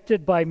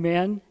rejected by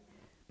men,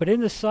 but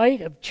in the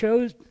sight of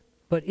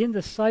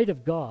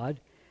God,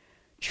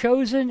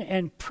 chosen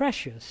and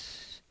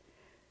precious,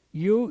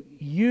 you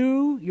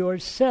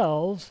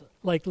yourselves,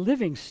 like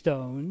living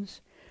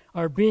stones,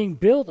 are being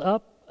built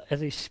up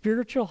as a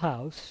spiritual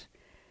house,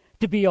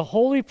 to be a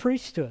holy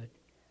priesthood,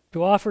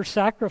 to offer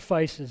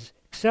sacrifices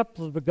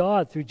acceptable to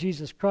God through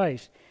Jesus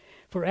Christ.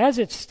 For as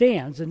it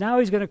stands, and now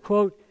he's going to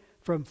quote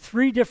from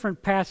 3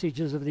 different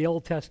passages of the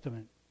Old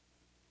Testament.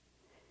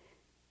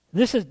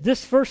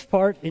 This first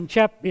part in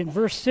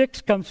verse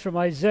 6 comes from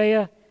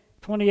Isaiah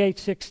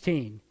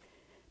 28:16.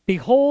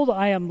 Behold,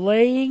 I am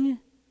laying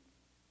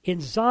in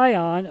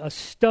Zion a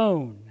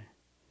stone,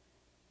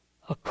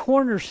 a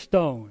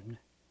cornerstone,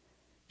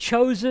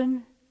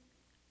 chosen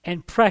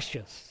and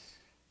precious.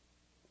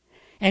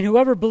 And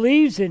whoever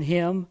believes in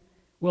him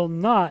will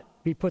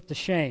not be put to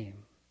shame.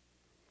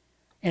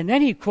 And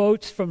then he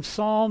quotes from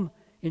Psalm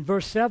in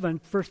verse 7,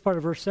 first part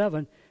of verse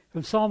 7,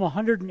 from Psalm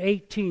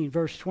 118,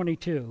 verse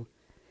 22.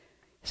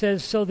 It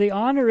says, so the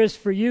honor is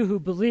for you who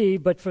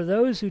believe, but for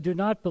those who do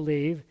not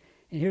believe,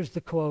 and here's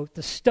the quote,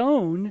 the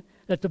stone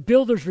that the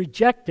builders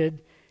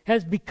rejected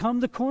has become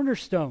the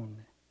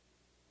cornerstone.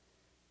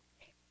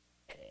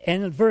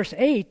 And in verse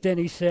 8, then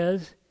he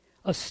says,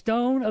 a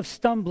stone of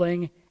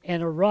stumbling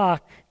and a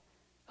rock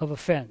of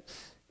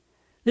offense.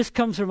 This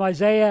comes from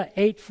Isaiah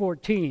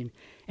 8:14.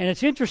 And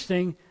it's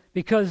interesting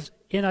because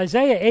in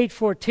Isaiah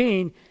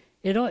 8:14,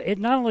 it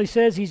not only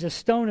says he's a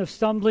stone of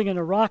stumbling and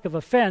a rock of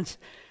offense,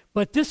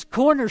 but this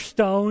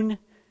cornerstone,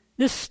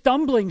 this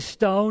stumbling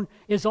stone,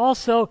 is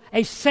also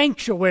a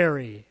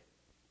sanctuary.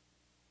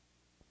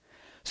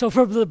 So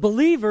for the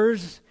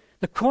believers,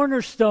 the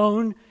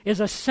cornerstone is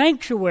a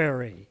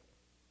sanctuary.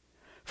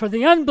 For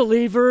the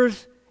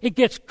unbelievers, it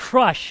gets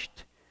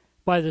crushed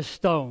by the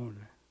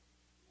stone.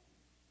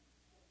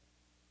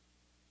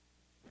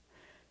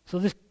 So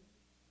let's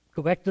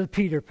go back to the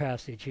Peter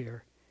passage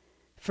here.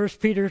 1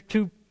 Peter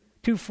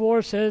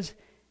 2:4 says,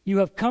 you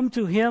have come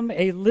to him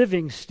a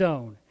living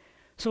stone.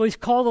 So he's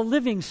called a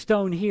living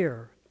stone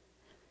here.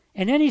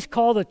 And then he's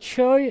called a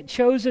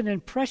chosen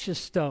and precious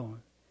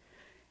stone.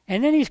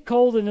 And then he's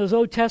called in those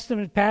Old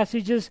Testament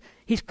passages,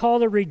 he's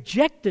called a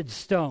rejected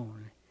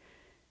stone.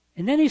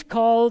 And then he's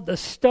called a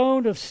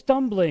stone of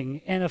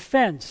stumbling and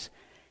offense.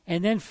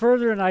 And then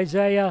further in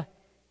Isaiah,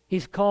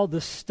 he's called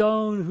the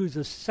stone who's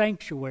a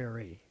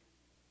sanctuary.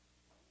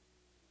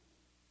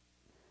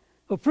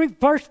 Well,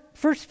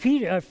 First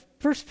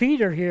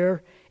Peter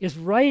here is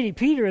writing.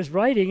 Peter is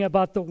writing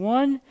about the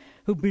one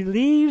who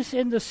believes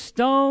in the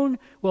stone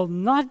will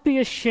not be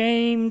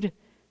ashamed,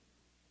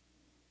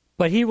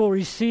 but he will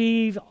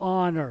receive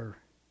honor.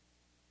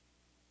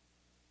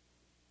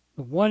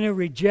 The one who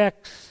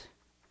rejects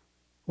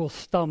will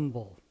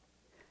stumble.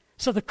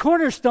 So the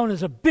cornerstone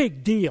is a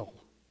big deal.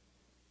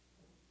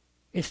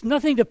 It's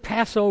nothing to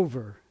pass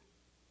over.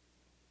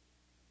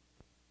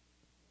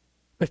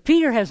 But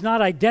Peter has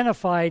not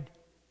identified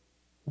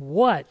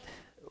what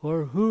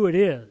or who it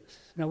is.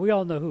 Now, we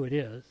all know who it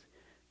is,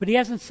 but he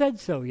hasn't said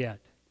so yet.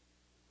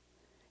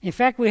 In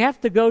fact, we have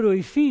to go to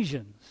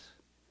Ephesians.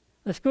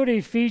 Let's go to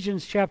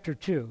Ephesians chapter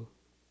 2.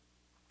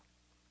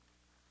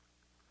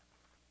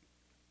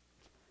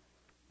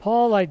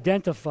 Paul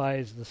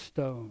identifies the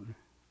stone.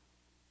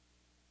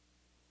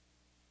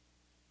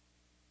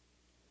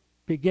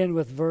 Begin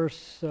with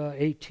verse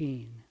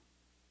 18.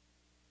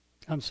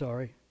 I'm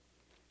sorry,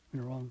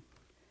 I'm wrong.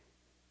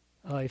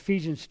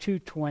 Ephesians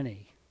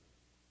 2:20.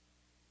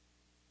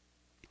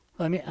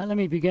 Let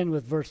me begin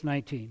with verse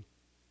 19.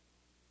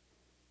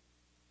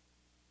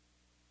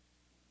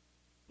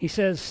 He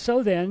says,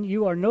 so then,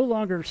 you are no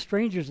longer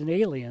strangers and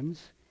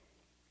aliens,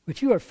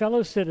 but you are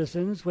fellow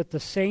citizens with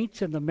the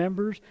saints and the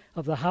members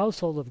of the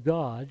household of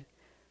God,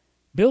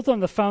 built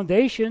on the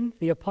foundation,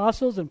 the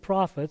apostles and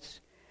prophets,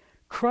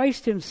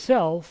 Christ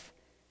himself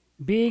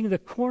being the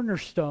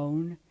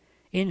cornerstone,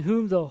 in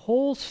whom the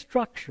whole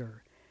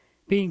structure,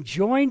 being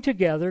joined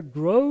together,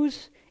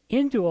 grows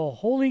into a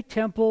holy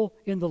temple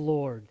in the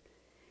Lord.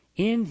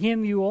 In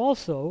him you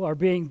also are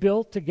being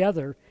built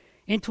together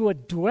into a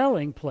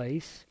dwelling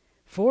place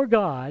for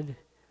God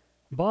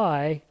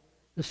by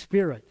the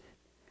Spirit.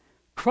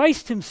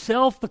 Christ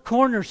himself, the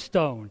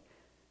cornerstone,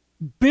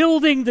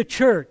 building the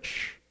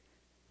church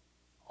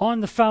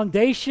on the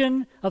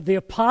foundation of the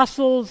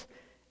apostles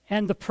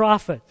and the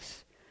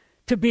prophets,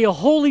 to be a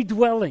holy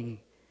dwelling,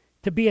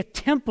 to be a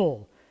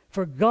temple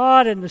for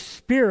God and the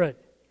Spirit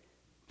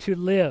to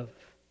live.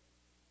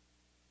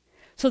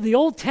 So the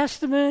Old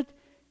Testament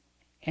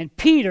and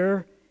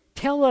Peter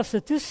tell us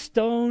that this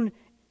stone,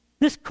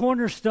 this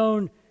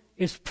cornerstone,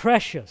 is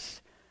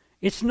precious.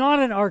 It's not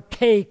an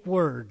archaic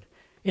word.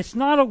 It's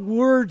not a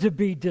word to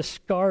be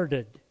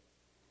discarded.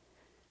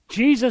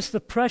 Jesus, the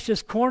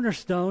precious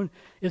cornerstone,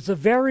 is the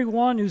very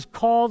one who's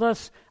called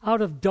us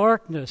out of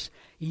darkness,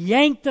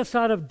 yanked us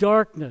out of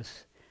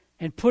darkness,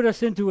 and put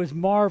us into his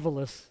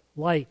marvelous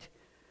light,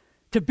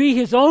 to be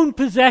his own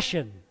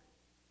possession,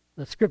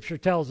 the Scripture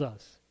tells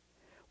us.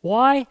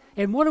 Why?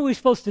 And what are we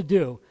supposed to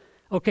do?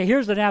 Okay,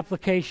 here's an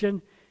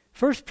application.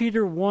 1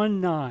 Peter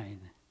 1:9.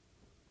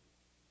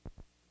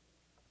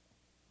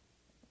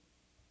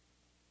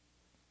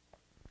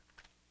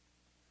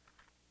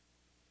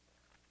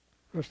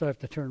 First I have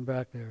to turn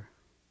back there.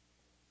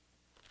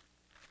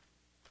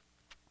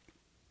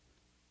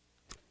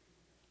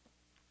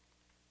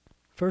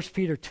 First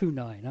Peter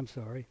 2:9, I'm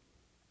sorry.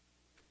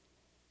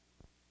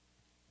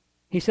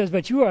 He says,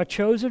 but you are a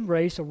chosen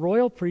race, a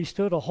royal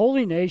priesthood, a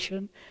holy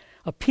nation,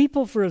 a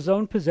people for his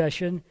own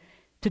possession,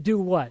 to do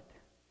what?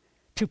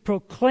 To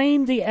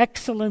proclaim the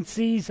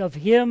excellencies of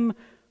him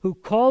who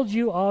called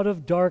you out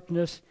of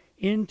darkness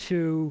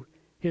into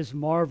his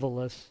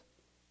marvelous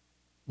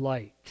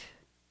light.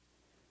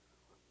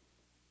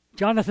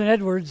 Jonathan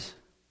Edwards,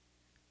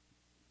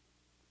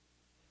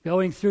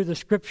 going through the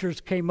scriptures,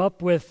 came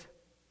up with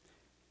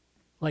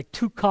like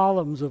 2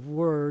 columns of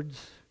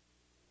words.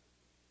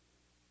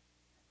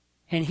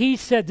 And he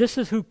said this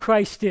is who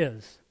Christ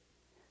is.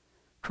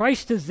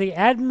 Christ is the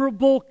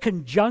admirable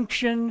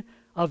conjunction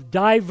of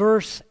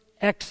diverse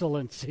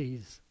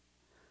excellencies.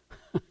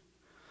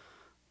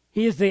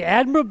 He is the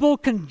admirable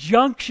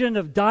conjunction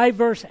of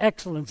diverse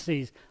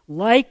excellencies.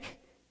 Like,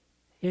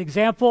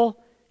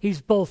 example, he's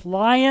both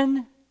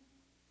lion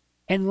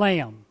and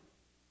lamb.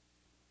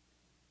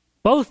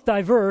 Both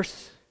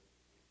diverse,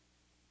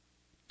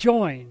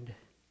 joined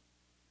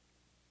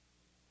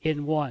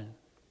in one.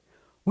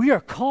 We are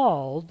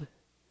called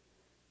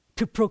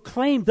to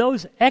proclaim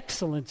those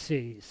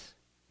excellencies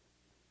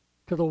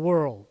to the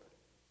world.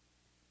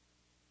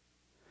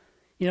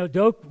 You know,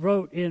 Doak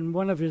wrote in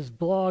one of his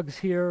blogs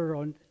here,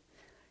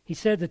 he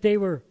said that they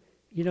were,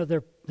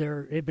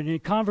 they'd been in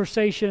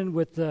conversation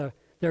with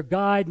their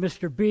guide,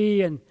 Mr.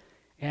 B,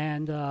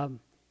 and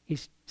he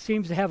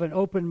seems to have an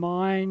open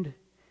mind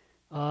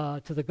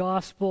to the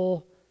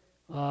gospel.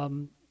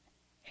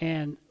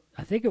 And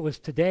I think it was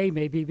today,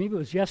 maybe it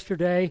was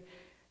yesterday.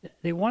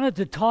 They wanted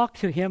to talk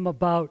to him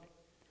about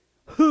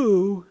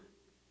who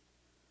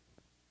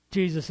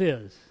Jesus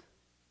is.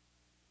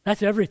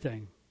 That's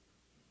everything.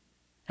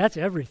 That's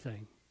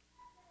everything.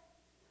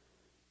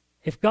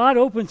 If God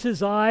opens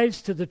his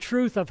eyes to the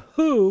truth of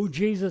who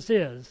Jesus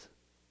is,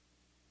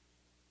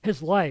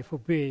 his life will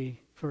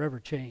be forever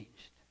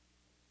changed.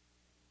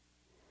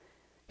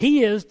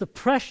 He is the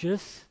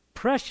precious,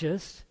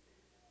 precious,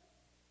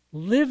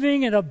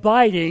 living and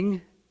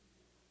abiding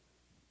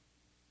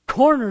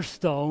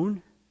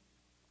cornerstone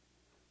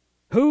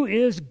who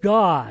is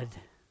God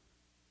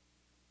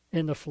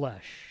in the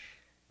flesh.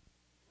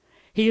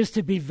 He is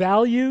to be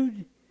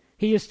valued.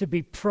 He is to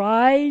be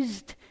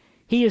prized.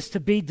 He is to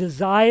be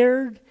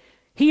desired.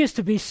 He is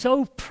to be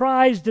so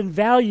prized and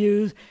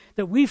valued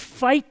that we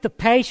fight the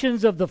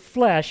passions of the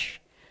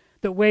flesh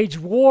that wage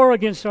war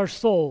against our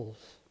souls.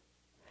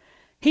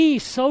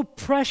 He's so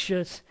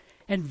precious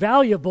and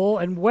valuable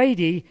and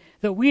weighty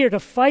that we are to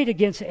fight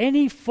against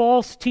any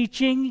false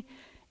teaching,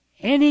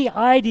 any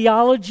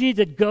ideology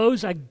that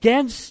goes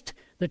against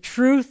the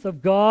truth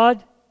of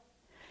God,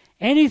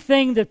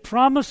 anything that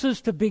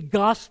promises to be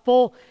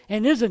gospel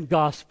and isn't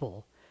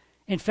gospel.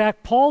 In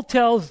fact, Paul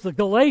tells the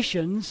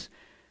Galatians,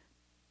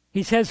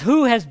 he says,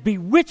 who has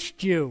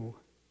bewitched you?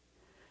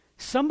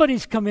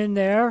 Somebody's come in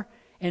there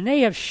and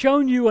they have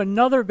shown you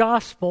another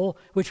gospel,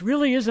 which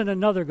really isn't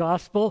another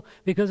gospel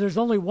because there's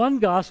only one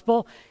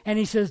gospel. And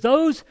he says,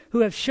 those who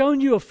have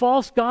shown you a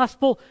false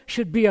gospel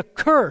should be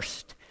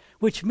accursed,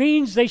 which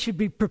means they should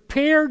be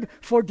prepared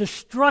for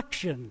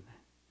destruction.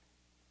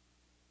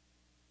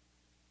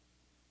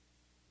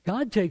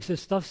 God takes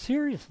this stuff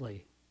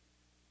seriously.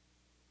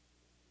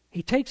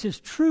 He takes his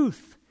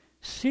truth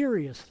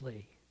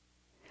seriously.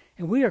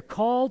 And we are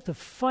called to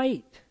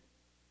fight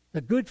the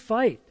good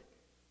fight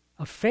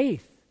of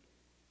faith.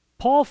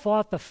 Paul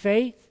fought the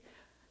faith.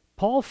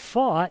 Paul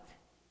fought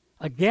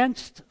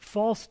against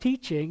false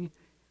teaching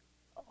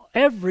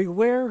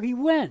everywhere he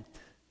went.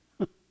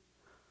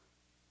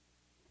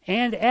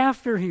 And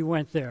after he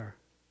went there.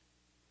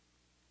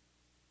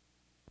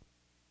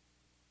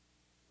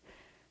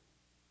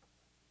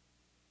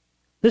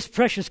 This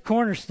precious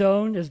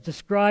cornerstone is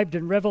described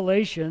in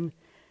Revelation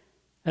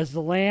as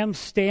the Lamb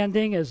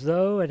standing as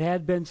though it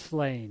had been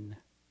slain.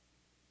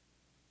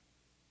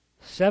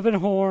 7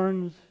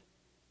 horns,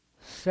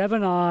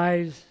 7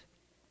 eyes,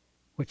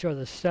 which are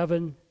the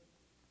 7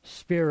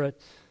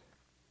 spirits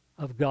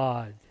of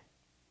God.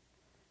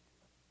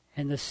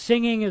 And the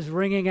singing is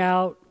ringing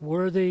out,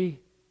 worthy,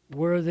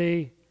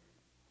 worthy,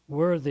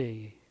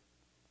 worthy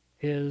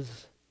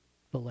is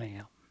the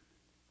Lamb.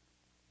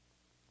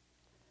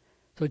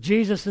 So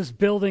Jesus is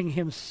building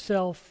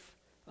himself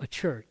a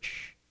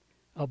church,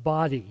 a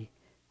body,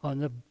 on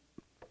the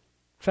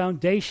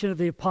foundation of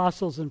the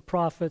apostles and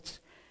prophets.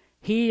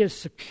 He is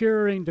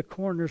securing the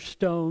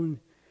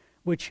cornerstone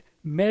which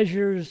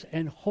measures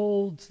and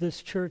holds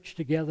this church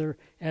together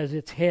as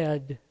its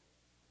head.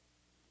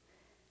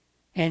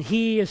 And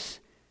he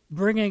is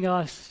bringing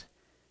us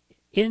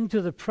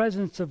into the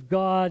presence of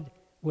God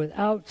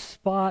without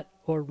spot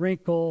or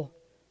wrinkle,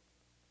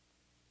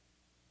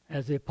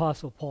 as the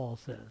Apostle Paul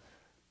says.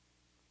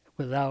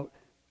 Without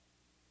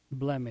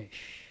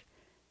blemish.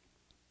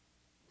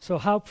 So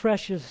how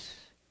precious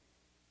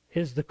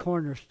is the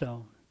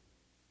cornerstone?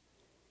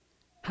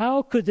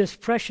 How could this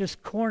precious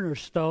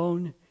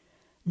cornerstone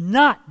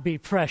not be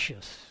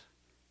precious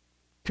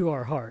to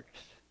our hearts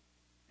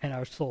and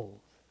our souls?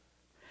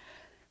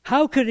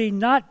 How could he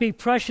not be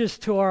precious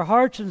to our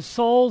hearts and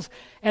souls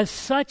as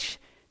such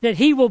that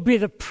he will be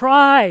the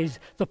prize,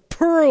 the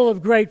pearl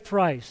of great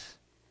price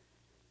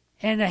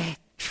and a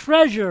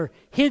treasure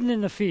hidden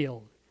in the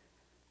field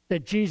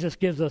that Jesus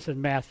gives us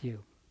in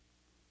Matthew.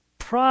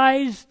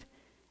 Prized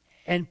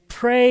and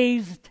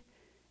praised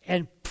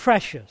and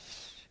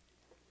precious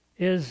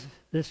is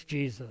this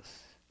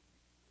Jesus.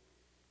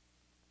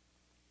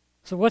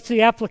 So what's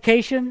the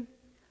application?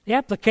 The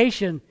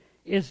application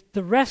is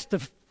the rest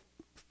of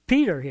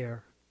Peter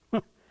here.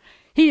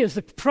 He is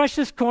the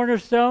precious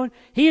cornerstone.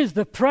 This is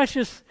the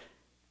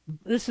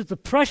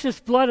precious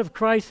blood of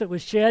Christ that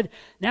was shed.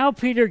 Now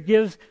Peter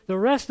gives the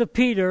rest of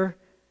Peter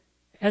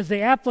as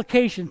the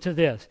application to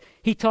this.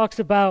 He talks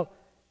about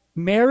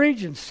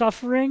marriage and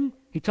suffering.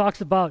 He talks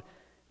about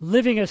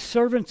living as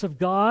servants of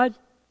God.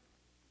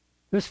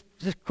 This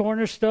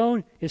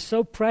cornerstone is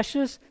so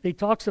precious. He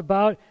talks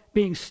about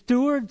being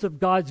stewards of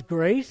God's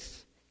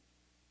grace,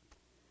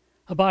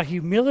 about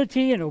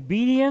humility and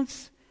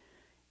obedience,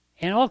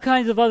 and all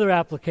kinds of other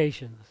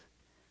applications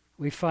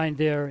we find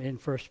there in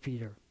 1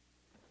 Peter.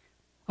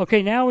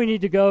 Okay, now we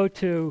need to go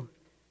to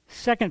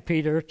 2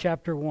 Peter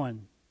chapter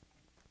 1.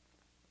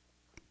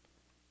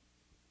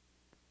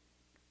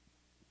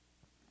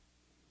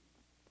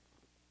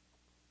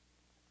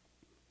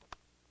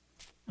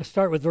 Let's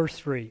start with verse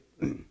 3.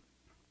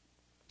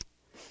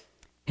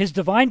 His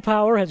divine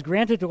power has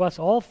granted to us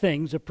all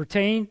things that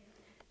pertain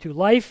to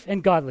life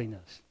and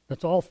godliness.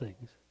 That's all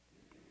things.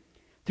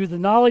 Through the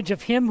knowledge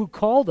of him who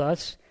called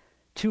us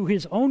to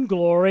his own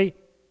glory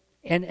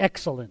and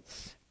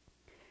excellence,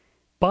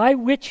 by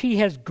which he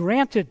has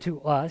granted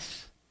to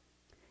us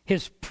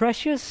his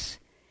precious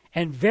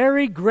and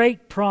very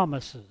great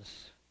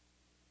promises,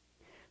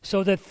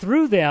 so that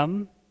through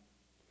them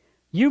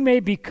you may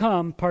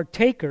become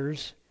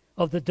partakers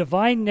of the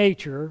divine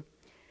nature,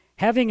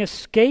 having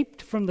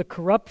escaped from the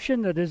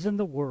corruption that is in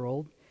the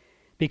world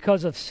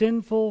because of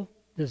sinful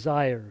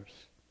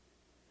desires.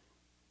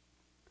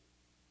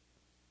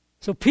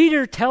 So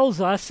Peter tells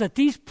us that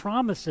these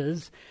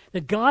promises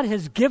that God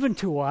has given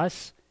to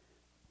us,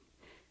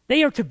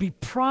 they are to be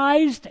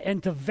prized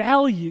and to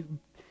value,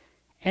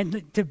 and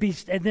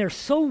they're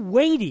so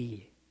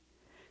weighty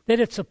that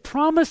it's a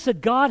promise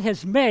that God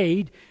has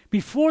made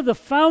before the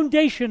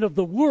foundation of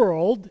the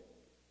world,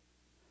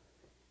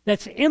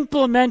 that's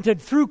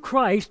implemented through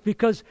Christ,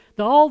 because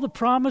all the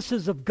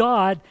promises of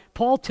God,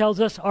 Paul tells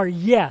us, are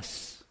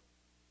yes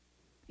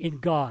in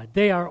God.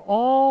 They are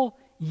all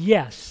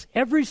yes,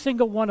 every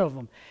single one of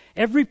them.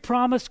 Every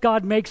promise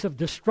God makes of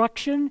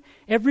destruction,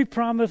 every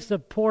promise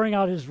of pouring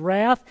out his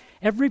wrath,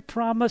 every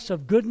promise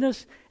of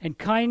goodness and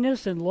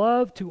kindness and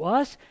love to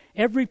us,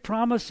 every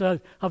promise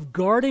of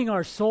guarding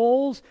our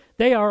souls,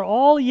 they are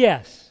all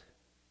yes.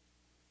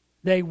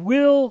 They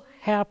will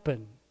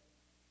happen.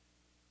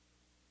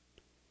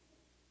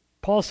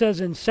 Paul says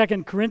in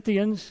 2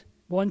 Corinthians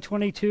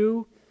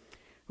 1:22,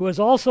 who has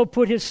also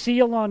put his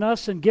seal on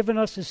us and given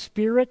us his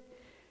Spirit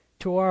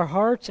to our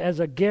hearts as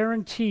a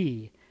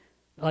guarantee,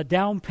 a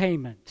down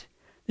payment.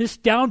 This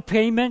down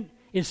payment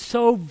is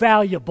so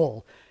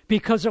valuable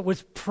because it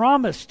was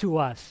promised to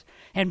us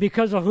and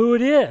because of who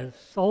it is,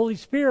 the Holy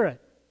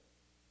Spirit.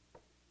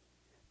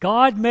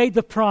 God made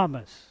the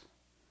promise.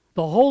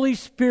 The Holy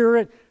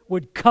Spirit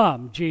would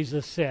come,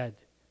 Jesus said.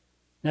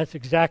 That's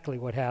exactly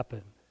what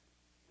happened.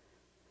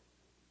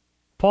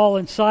 Paul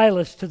and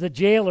Silas to the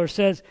jailer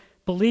says,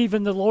 believe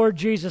in the Lord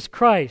Jesus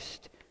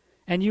Christ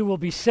and you will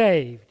be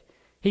saved.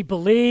 He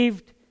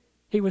believed,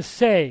 he was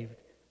saved.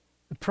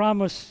 The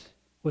promise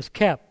was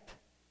kept.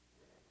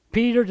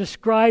 Peter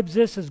describes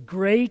this as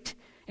great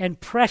and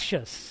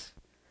precious.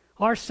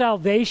 Our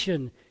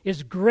salvation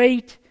is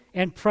great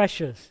and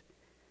precious.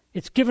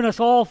 It's given us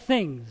all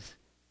things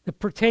that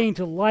pertain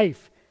to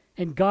life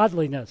and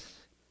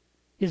godliness.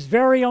 His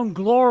very own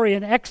glory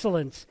and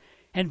excellence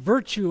and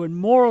virtue and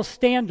moral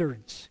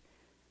standards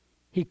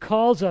he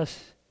calls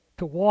us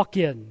to walk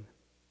in.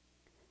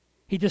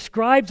 He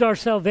describes our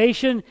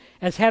salvation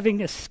as having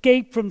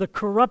escaped from the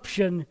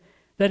corruption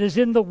that is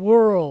in the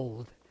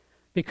world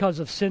because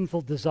of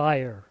sinful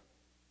desire.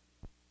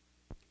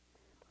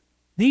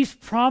 These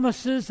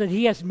promises that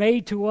he has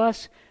made to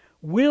us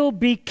will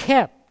be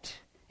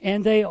kept,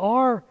 and they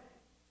are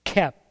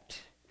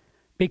kept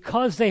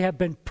because they have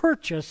been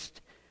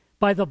purchased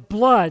by the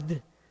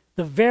blood,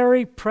 the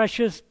very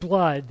precious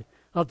blood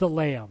of the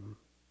Lamb.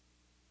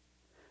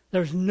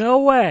 There's no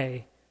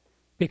way,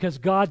 because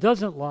God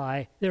doesn't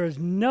lie, there is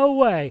no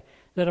way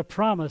that a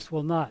promise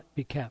will not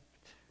be kept.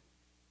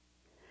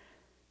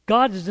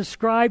 God is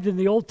described in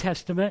the Old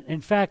Testament.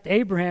 In fact,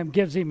 Abraham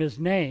gives him his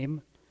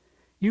name.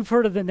 You've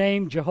heard of the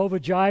name Jehovah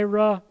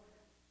Jireh,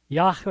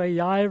 Yahweh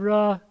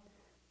Jireh.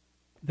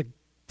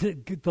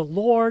 The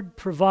Lord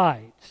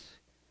provides.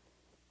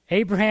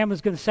 Abraham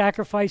is going to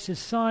sacrifice his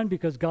son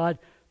because God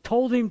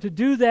told him to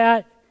do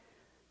that.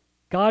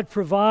 God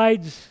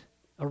provides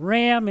a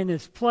ram in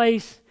his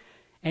place,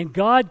 and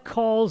God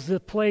calls the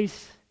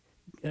place,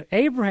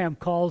 Abraham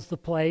calls the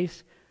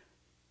place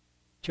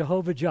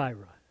Jehovah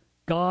Jireh.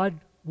 God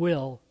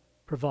will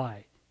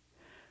provide.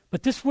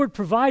 But this word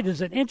provide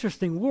is an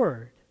interesting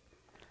word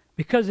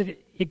because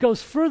it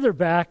goes further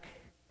back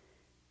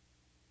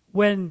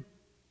when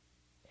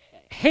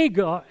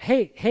Hagar,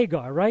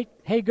 right?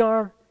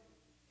 Hagar,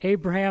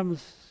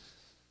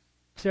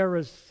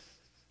 Sarah's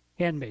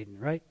handmaiden,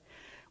 right?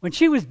 When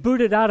she was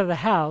booted out of the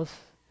house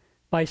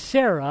by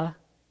Sarah,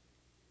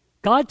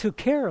 God took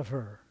care of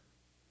her.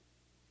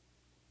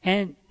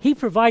 And he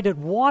provided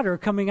water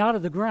coming out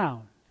of the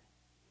ground.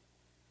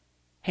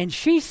 And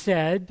she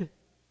said,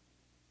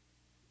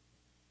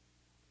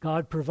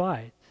 God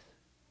provides.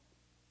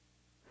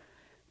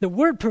 The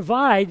word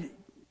provide,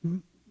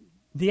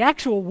 the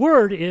actual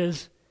word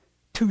is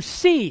to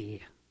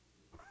see.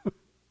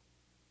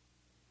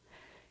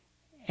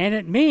 And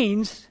it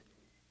means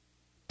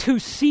to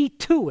see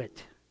to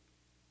it.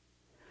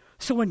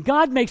 So when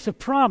God makes a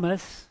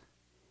promise,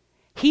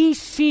 he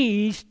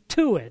sees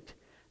to it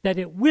that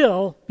it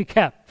will be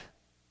kept.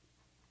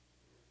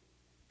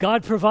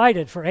 God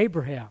provided for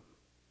Abraham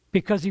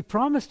because he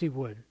promised he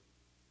would.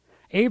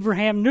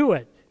 Abraham knew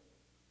it,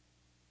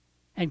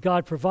 and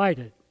God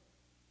provided.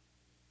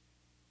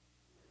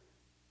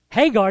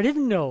 Hagar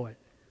didn't know it,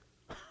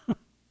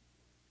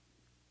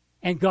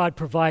 and God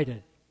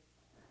provided.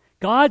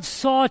 God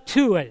saw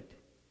to it,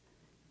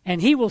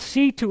 and he will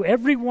see to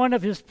every one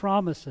of his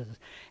promises.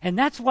 And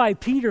that's why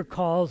Peter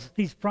calls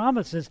these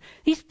promises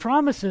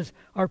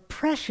are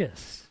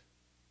precious.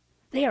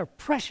 They are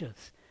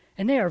precious,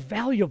 and they are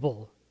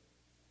valuable.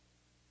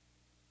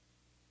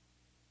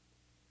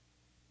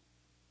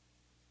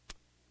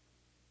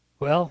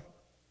 Well,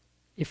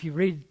 if you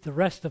read the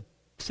rest of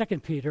 2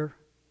 Peter,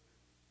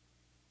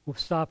 we'll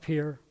stop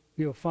here.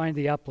 You'll find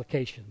the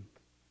application.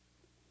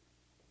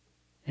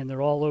 And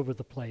they're all over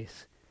the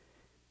place.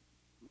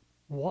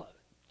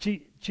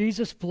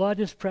 Jesus' blood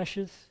is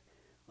precious.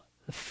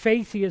 The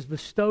faith he has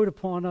bestowed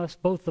upon us,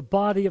 both the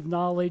body of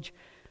knowledge,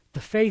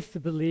 the faith to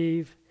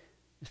believe,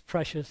 is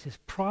precious. His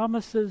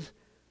promises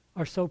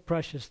are so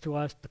precious to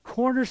us. The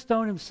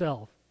cornerstone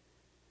himself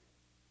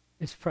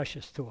is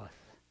precious to us.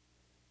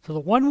 So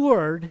the one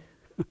word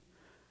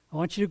I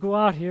want you to go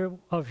out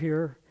of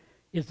here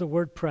is the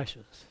word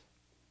precious.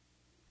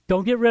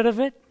 Don't get rid of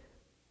it.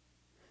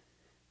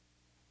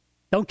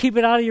 Don't keep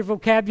it out of your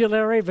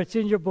vocabulary if it's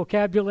in your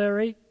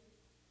vocabulary.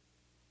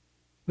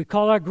 We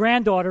call our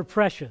granddaughter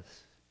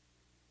precious.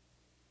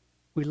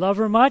 We love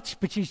her much,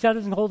 but she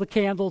doesn't hold a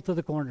candle to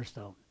the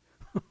cornerstone.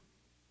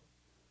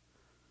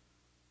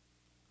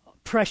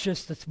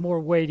 Precious, that's more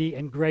weighty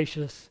and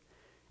gracious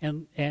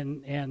and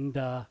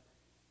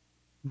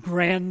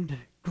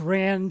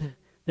grand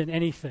than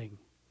anything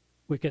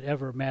we could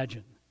ever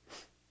imagine.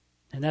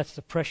 And that's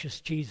the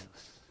precious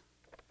Jesus,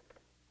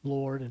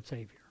 Lord and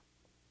Savior.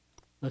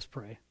 Let's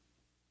pray.